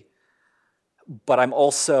accountability, but I'm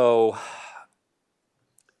also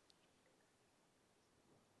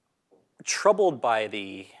troubled by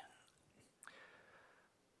the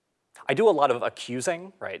I do a lot of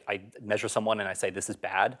accusing, right? I measure someone and I say this is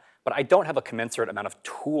bad, but I don't have a commensurate amount of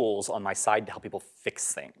tools on my side to help people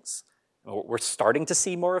fix things. We're starting to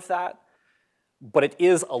see more of that, but it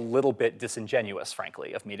is a little bit disingenuous,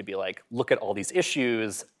 frankly, of me to be like, look at all these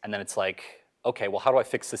issues, and then it's like, okay, well, how do I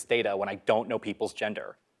fix this data when I don't know people's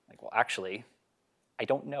gender? Like, well, actually, I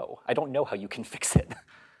don't know. I don't know how you can fix it.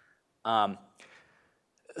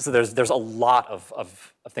 So there's a lot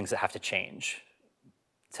of things that have to change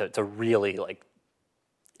to really like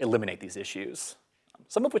eliminate these issues,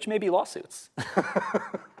 some of which may be lawsuits.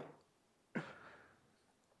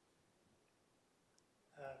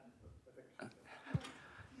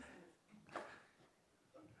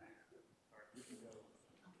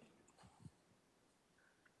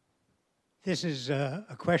 This is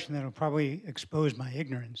a question that will probably expose my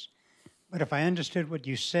ignorance. But if I understood what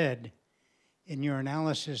you said, in your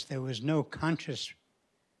analysis, there was no conscious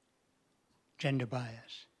gender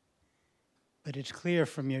bias. But it's clear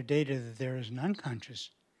from your data that there is an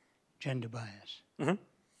unconscious gender bias. Mm-hmm.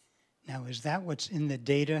 Now, is that what's in the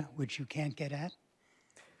data which you can't get at?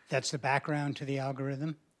 That's the background to the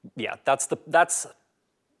algorithm? Yeah, that's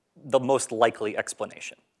the most likely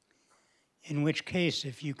explanation. In which case,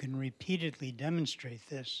 if you can repeatedly demonstrate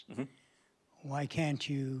this, mm-hmm. why can't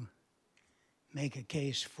you make a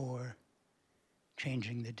case for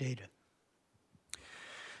changing the data?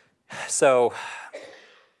 So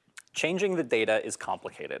changing the data is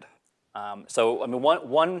complicated. So I mean,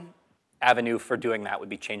 one avenue for doing that would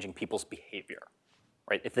be changing people's behavior,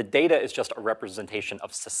 right? If the data is just a representation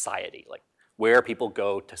of society, like where people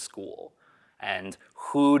go to school, and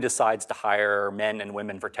who decides to hire men and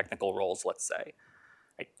women for technical roles, let's say.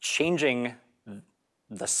 Right? Changing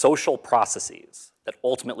the social processes that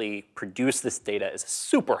ultimately produce this data is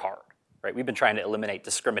super hard, right? We've been trying to eliminate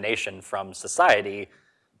discrimination from society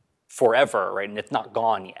forever, right? And it's not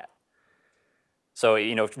gone yet. So,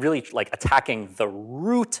 you know, really like attacking the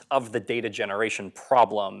root of the data generation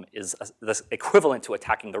problem is this equivalent to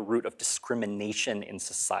attacking the root of discrimination in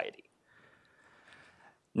society.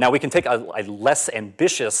 Now we can take a less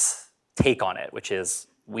ambitious take on it, which is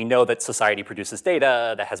we know that society produces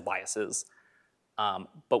data that has biases,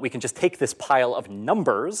 but we can just take this pile of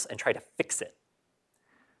numbers and try to fix it.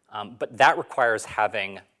 But that requires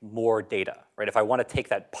having more data, right? If I want to take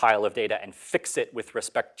that pile of data and fix it with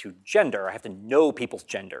respect to gender, I have to know people's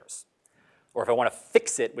genders. Or if I want to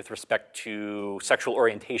fix it with respect to sexual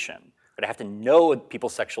orientation, right, I have to know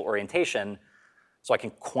people's sexual orientation so I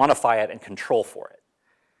can quantify it and control for it.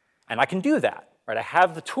 And I can do that, right? I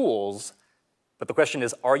have the tools, but the question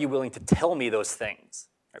is, are you willing to tell me those things?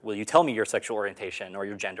 Right? Will you tell me your sexual orientation or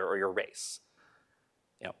your gender or your race?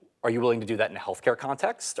 You know, are you willing to do that in a healthcare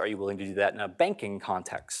context? Are you willing to do that in a banking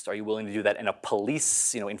context? Are you willing to do that in a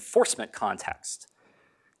police, enforcement context?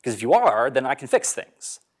 Because if you are, then I can fix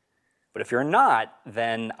things. But if you're not,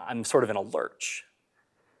 then I'm sort of in a lurch.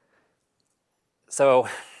 So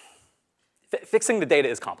fixing the data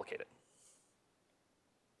is complicated.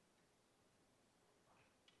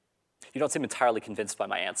 You don't seem entirely convinced by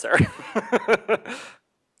my answer.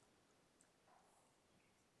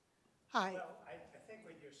 Hi. Well, I think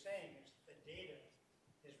what you're saying is the data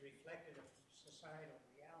is reflective of societal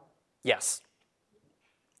reality. Yes.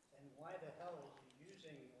 Then why the hell are you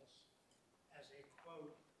using this as a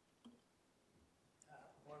quote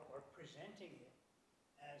or presenting it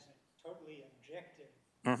as a totally objective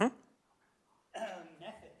method?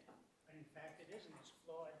 But in fact, it isn't. It's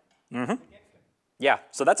flawed. Yeah,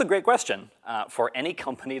 so that's a great question for any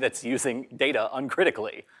company that's using data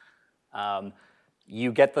uncritically.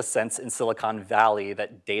 You get the sense in Silicon Valley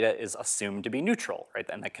that data is assumed to be neutral, right?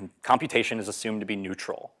 And that computation is assumed to be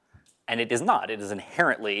neutral. And it is not. It is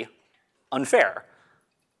inherently unfair.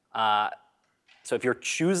 So if you're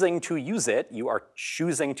choosing to use it, you are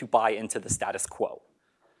choosing to buy into the status quo.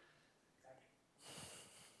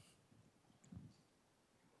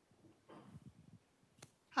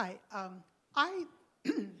 Hi. I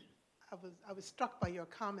was struck by your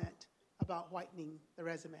comment about whitening the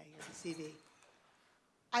resume or the CV.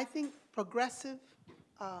 I think progressive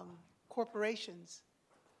corporations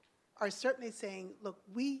are certainly saying, look,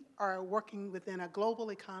 we are working within a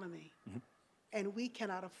global economy, and we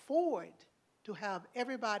cannot afford to have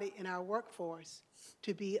everybody in our workforce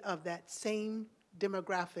to be of that same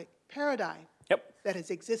demographic paradigm that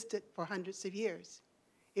has existed for hundreds of years.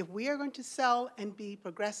 If we are going to sell and be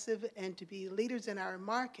progressive and to be leaders in our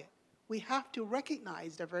market, we have to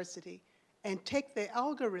recognize diversity and take the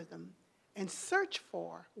algorithm and search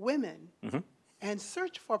for women and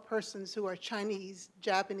search for persons who are Chinese,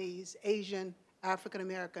 Japanese, Asian, African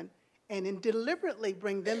American, and then deliberately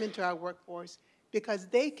bring them into our workforce because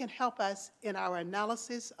they can help us in our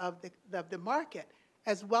analysis of the market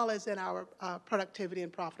as well as in our productivity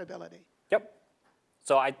and profitability. Yep.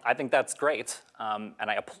 So I think that's great, and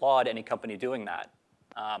I applaud any company doing that.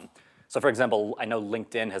 So for example, I know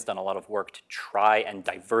LinkedIn has done a lot of work to try and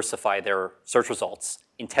diversify their search results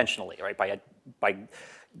intentionally, right, by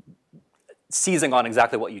seizing on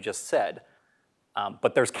exactly what you just said.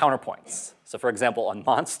 But there's counterpoints. So for example, on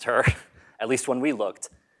Monster, at least when we looked,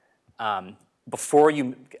 before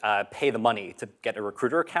you pay the money to get a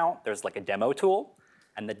recruiter account, there's like a demo tool.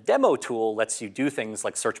 And the demo tool lets you do things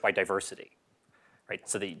like search by diversity, right?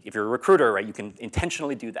 So if you're a recruiter, right, you can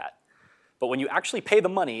intentionally do that. But when you actually pay the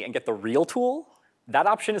money and get the real tool, that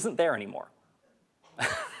option isn't there anymore,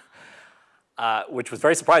 which was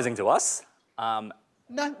very surprising to us.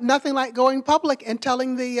 Nothing like going public and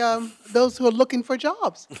telling those who are looking for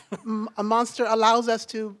jobs. A Monster allows us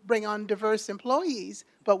to bring on diverse employees,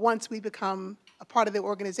 but once we become a part of the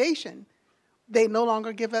organization, they no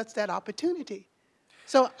longer give us that opportunity.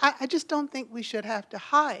 So I just don't think we should have to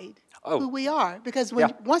hide who we are, because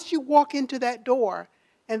once you walk into that door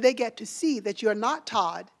and they get to see that you're not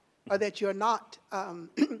Todd or that you're not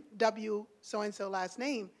W so-and-so last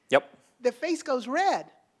name, their face goes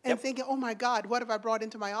red. And thinking, oh my God, what have I brought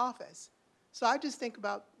into my office? So I just think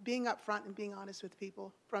about being upfront and being honest with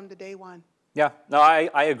people from the day one. Yeah, no,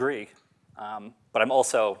 I agree. But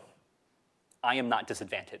I am not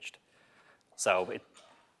disadvantaged. So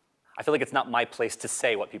I feel like it's not my place to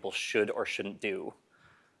say what people should or shouldn't do.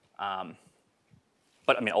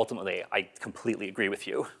 But I mean, ultimately, I completely agree with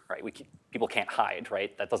you, right? People can't hide,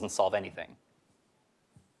 right? That doesn't solve anything.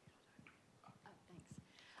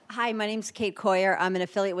 Hi, my name's Kate Coyer. I'm an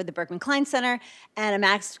affiliate with the Berkman Klein Center, and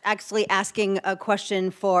I'm actually asking a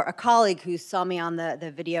question for a colleague who saw me on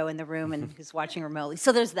the video in the room and who's watching remotely.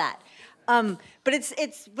 So there's that. But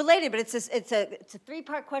it's related, but it's a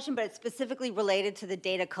three-part question, but it's specifically related to the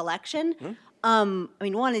data collection. I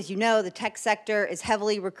mean, one is, the tech sector is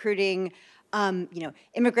heavily recruiting,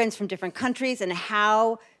 immigrants from different countries, and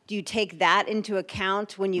how do you take that into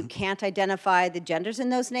account when you can't identify the genders in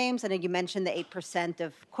those names? I know you mentioned the 8%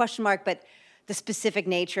 of question mark, but the specific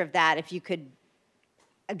nature of that, if you could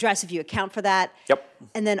address if you account for that. Yep.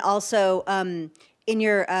 And then also, in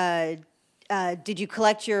your, did you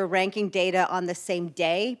collect your ranking data on the same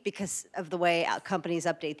day because of the way companies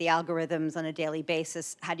update the algorithms on a daily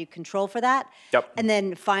basis? How do you control for that? Yep. And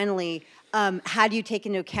then finally, how do you take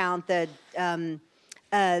into account the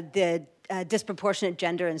disproportionate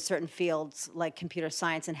gender in certain fields like computer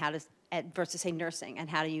science and versus say nursing, and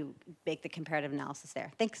how do you make the comparative analysis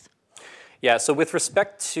there? Thanks. Yeah, so with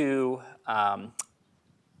respect to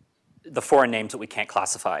the foreign names that we can't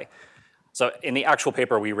classify, so in the actual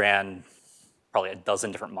paper we ran probably a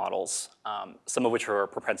dozen different models, some of which are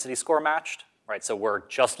propensity score matched, right? So we're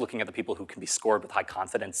just looking at the people who can be scored with high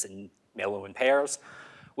confidence in male-woman pairs,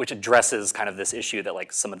 which addresses kind of this issue that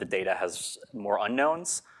like some of the data has more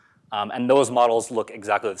unknowns. And those models look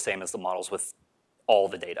exactly the same as the models with all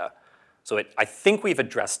the data. So I think we've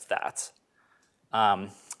addressed that.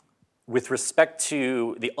 With respect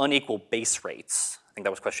to the unequal base rates, I think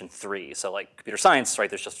that was question 3. So like computer science, right,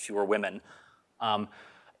 there's just fewer women.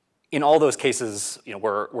 In all those cases,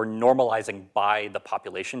 we're normalizing by the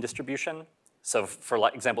population distribution. So for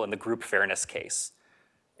example, in the group fairness case,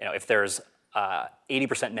 if there's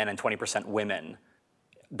 80% men and 20% women,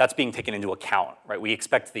 that's being taken into account, right? We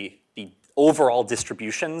expect the overall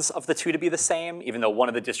distributions of the two to be the same, even though one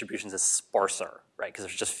of the distributions is sparser, right? Because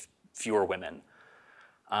there's just fewer women.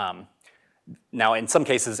 Now, in some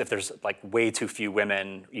cases, if there's like way too few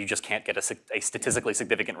women, you just can't get a statistically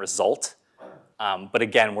significant result. But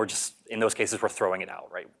again, in those cases, we're throwing it out,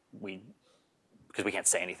 right? Because we can't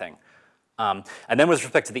say anything. And then with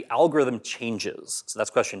respect to the algorithm changes, so that's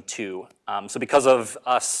question 2. So because of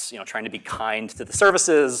us trying to be kind to the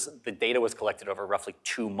services, the data was collected over roughly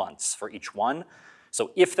 2 months for each one. So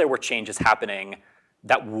if there were changes happening,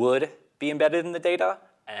 that would be embedded in the data,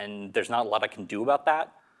 and there's not a lot I can do about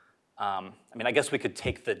that. I mean, I guess we could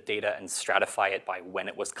take the data and stratify it by when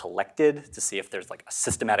it was collected to see if there's like a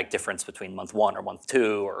systematic difference between month 1 or month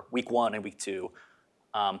 2 or week 1 and week 2.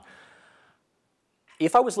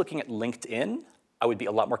 If I was looking at LinkedIn, I would be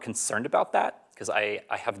a lot more concerned about that because I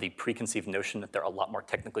have the preconceived notion that they're a lot more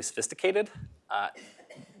technically sophisticated.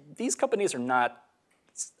 These companies are not,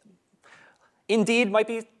 Indeed might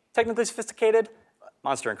be technically sophisticated.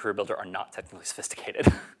 Monster and CareerBuilder are not technically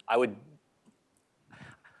sophisticated.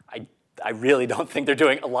 I really don't think they're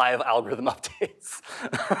doing live algorithm updates.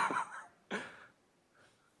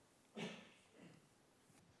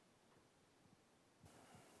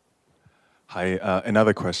 Hi,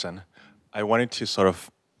 another question. I wanted to sort of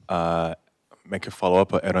make a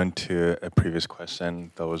follow-up or add on to a previous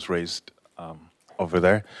question that was raised over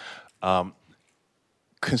there.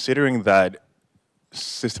 Considering that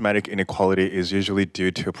systematic inequality is usually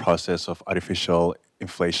due to a process of artificial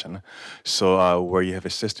inflation, so where you have a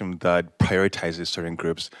system that prioritizes certain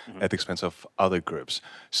groups at the expense of other groups.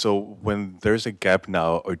 So when there's a gap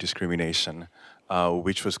now or discrimination,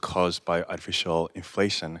 which was caused by artificial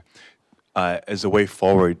inflation, as a way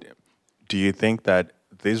forward, do you think that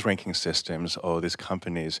these ranking systems or these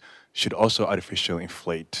companies should also artificially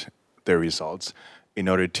inflate their results in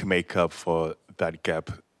order to make up for that gap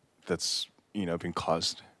that's been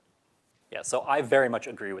caused? Yeah, so I very much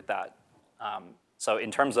agree with that. So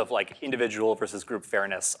in terms of like individual versus group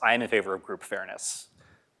fairness, I am in favor of group fairness.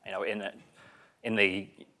 In the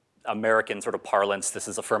American sort of parlance, this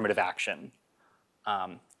is affirmative action.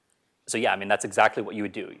 So yeah, I mean, that's exactly what you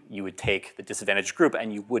would do. You would take the disadvantaged group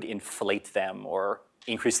and you would inflate them or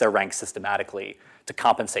increase their rank systematically to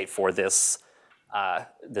compensate for this,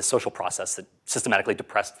 this social process that systematically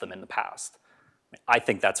depressed them in the past. I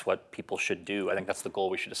think that's what people should do. I think that's the goal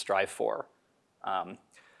we should strive for.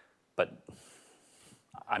 But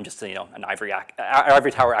I'm just, an ivory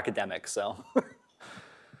tower academic, so.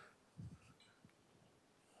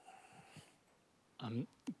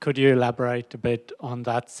 Could you elaborate a bit on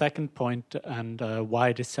that second point and why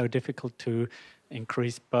it is so difficult to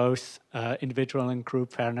increase both individual and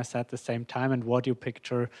group fairness at the same time, and what you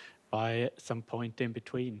picture by some point in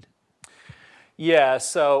between? Yeah,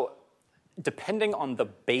 so depending on the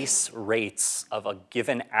base rates of a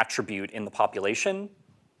given attribute in the population,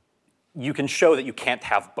 you can show that you can't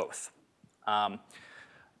have both.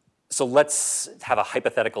 So let's have a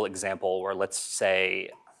hypothetical example where let's say,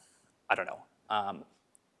 I don't know, I'm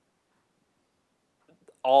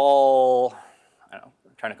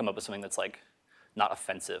trying to come up with something that's like not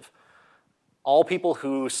offensive. All people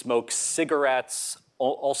who smoke cigarettes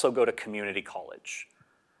also go to community college,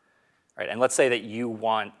 right? And let's say that you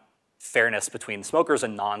want fairness between smokers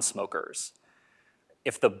and non-smokers.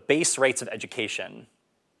 If the base rates of education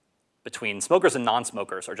between smokers and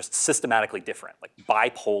non-smokers are just systematically different, like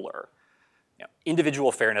bipolar,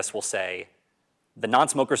 individual fairness will say the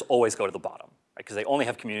non-smokers always go to the bottom, right? Because they only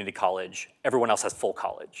have community college, everyone else has full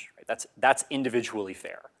college, right? That's individually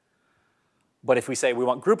fair. But if we say we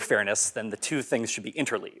want group fairness, then the two things should be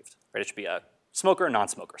interleaved, right? It should be a smoker,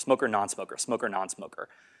 non-smoker, smoker, non-smoker, smoker, non-smoker.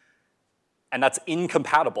 And that's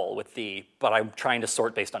incompatible with but I'm trying to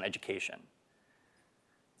sort based on education.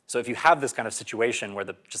 So if you have this kind of situation where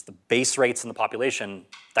just the base rates in the population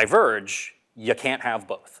diverge, you can't have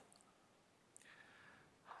both.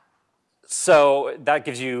 So that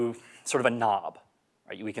gives you sort of a knob,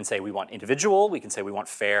 right? We can say we want individual, we can say we want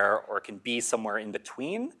fair, or it can be somewhere in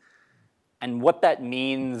between. And what that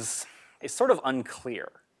means is sort of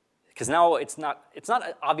unclear, because now it's not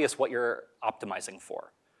obvious what you're optimizing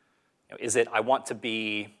for. Is it I want to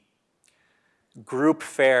be group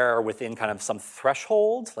fair within kind of some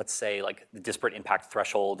threshold, let's say like the disparate impact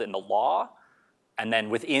threshold in the law, and then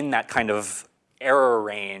within that kind of error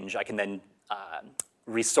range, I can then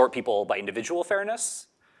resort people by individual fairness?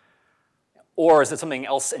 Or is it something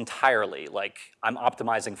else entirely, like I'm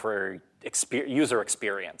optimizing for user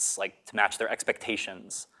experience, like to match their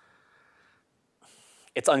expectations?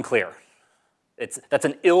 It's unclear. That's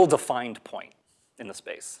an ill-defined point in the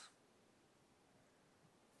space.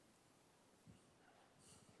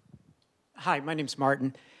 Hi, my name's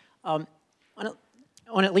Martin. On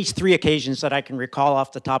at least 3 occasions that I can recall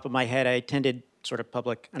off the top of my head, I attended sort of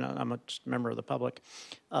public, I'm a member of the public,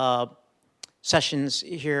 sessions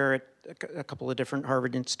here at a couple of different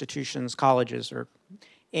Harvard institutions, colleges,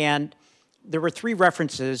 and there were 3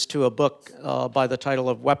 references to a book by the title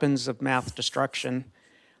of Weapons of Math Destruction.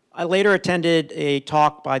 I later attended a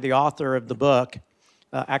talk by the author of the book,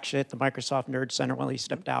 actually at the Microsoft Nerd Center while he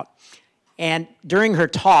stepped out. And during her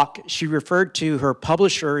talk, she referred to her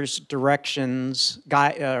publisher's directions,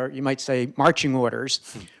 or you might say marching orders,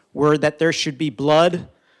 were that there should be blood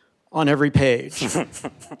on every page.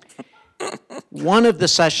 One of the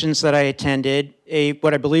sessions that I attended,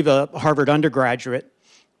 what I believe a Harvard undergraduate,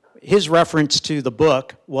 his reference to the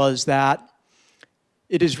book was that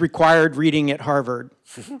it is required reading at Harvard.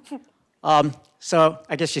 So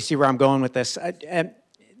I guess you see where I'm going with this.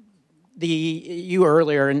 You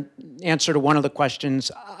earlier, in answer to one of the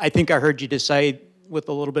questions, I think I heard you just say with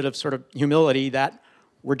a little bit of sort of humility that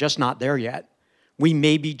we're just not there yet. We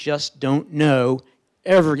maybe just don't know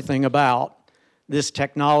everything about this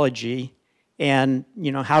technology and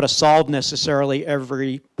how to solve necessarily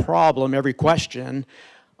every problem, every question.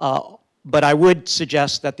 But I would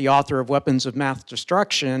suggest that the author of Weapons of Math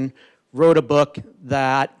Destruction wrote a book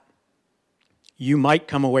that you might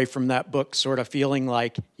come away from that book sort of feeling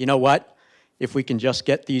like, you know what, if we can just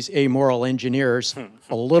get these amoral engineers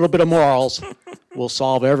a little bit of morals, we'll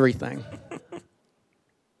solve everything.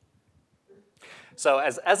 So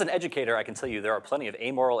as an educator, I can tell you there are plenty of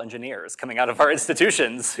amoral engineers coming out of our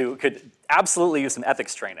institutions who could absolutely use some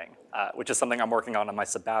ethics training, which is something I'm working on my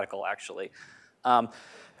sabbatical, actually.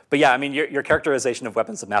 But yeah, I mean, your characterization of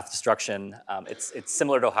weapons of mass destruction, it's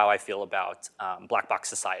similar to how I feel about Black Box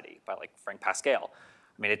Society by like Frank Pascal.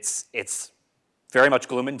 I mean, it's very much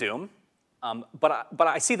gloom and doom, but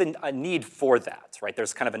I see a need for that, right?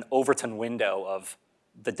 There's kind of an Overton window of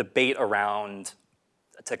the debate around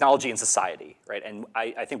technology and society, right? And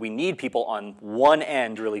I think we need people on one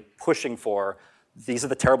end really pushing for these are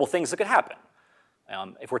the terrible things that could happen.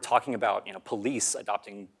 If we're talking about police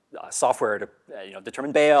adopting software to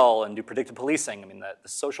determine bail and do predictive policing, I mean the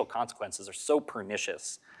social consequences are so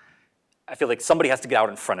pernicious. I feel like somebody has to get out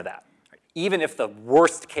in front of that. Right? Even if the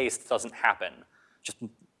worst case doesn't happen, just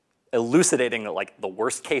elucidating that like the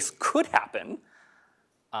worst case could happen,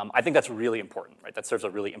 I think that's really important, right? That serves a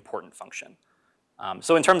really important function.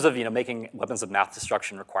 So in terms of making weapons of mass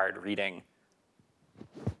destruction required reading,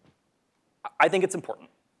 I think it's important.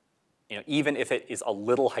 Even if it is a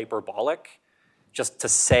little hyperbolic, just to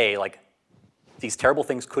say like these terrible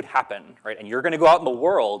things could happen, right? And you're going to go out in the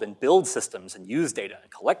world and build systems and use data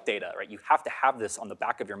and collect data, right? You have to have this on the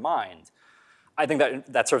back of your mind. I think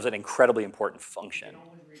that serves an incredibly important function. You can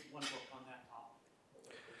only read one book on that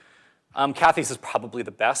topic. Kathy's is probably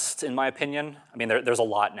the best, in my opinion. I mean, there's a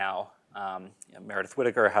lot now. Meredith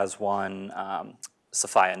Whittaker has one,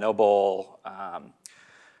 Sophia Noble.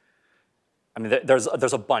 I mean, there's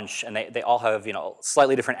a bunch, and they all have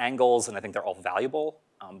slightly different angles, and I think they're all valuable.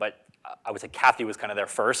 But I would say Kathy was kind of there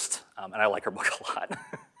first, and I like her book a lot.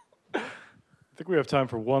 I think we have time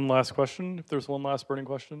for one last question, if there's one last burning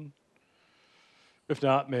question. If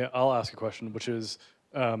not, I'll ask a question, which is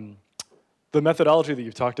the methodology that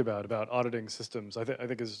you've talked about auditing systems, I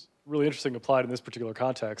think is really interesting applied in this particular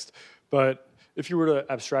context. But if you were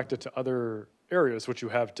to abstract it to other areas, which you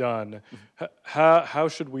have done, how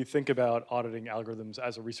should we think about auditing algorithms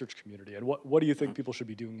as a research community? And what do you think people should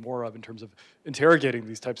be doing more of in terms of interrogating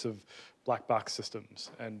these types of black box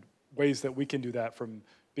systems and ways that we can do that from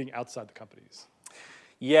being outside the companies?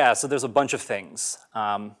 Yeah, so there's a bunch of things.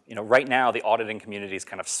 Right now the auditing community is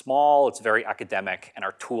kind of small, it's very academic, and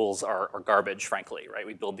our tools are garbage, frankly, right?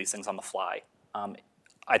 We build these things on the fly.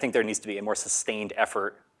 I think there needs to be a more sustained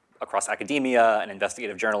effort across academia and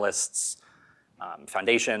investigative journalists,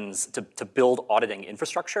 foundations, to build auditing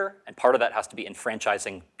infrastructure, and part of that has to be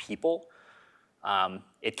enfranchising people.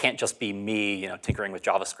 It can't just be me, tinkering with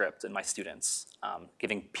JavaScript and my students.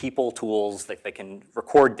 Giving people tools that they can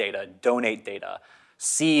record data, donate data,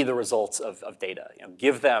 see the results of data.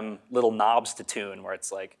 Give them little knobs to tune where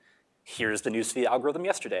it's like, here's the newsfeed algorithm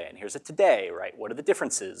yesterday, and here's it today, right? What are the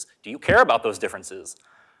differences? Do you care about those differences?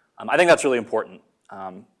 I think that's really important.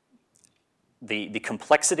 The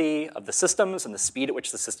complexity of the systems and the speed at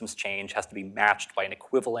which the systems change has to be matched by an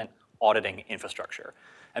equivalent auditing infrastructure.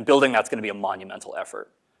 And building that's going to be a monumental effort.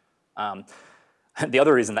 The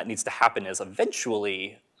other reason that needs to happen is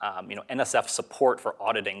eventually, NSF support for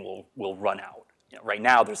auditing will run out. Right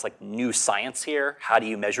now, there's like new science here. How do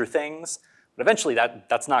you measure things? But eventually,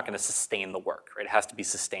 that's not going to sustain the work, right? It has to be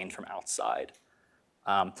sustained from outside.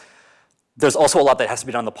 There's also a lot that has to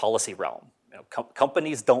be done in the policy realm.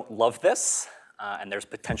 Companies don't love this, and there's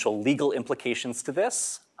potential legal implications to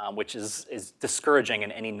this, which is discouraging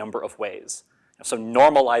in any number of ways. So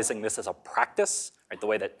normalizing this as a practice, right, the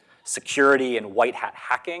way that security and white hat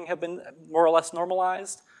hacking have been more or less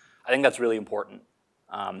normalized, I think that's really important.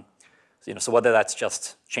 So whether that's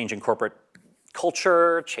just changing corporate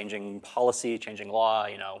culture, changing policy, changing law,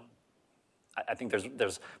 I think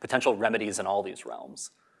there's potential remedies in all these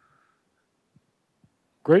realms.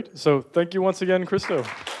 Great. So thank you once again, Christo.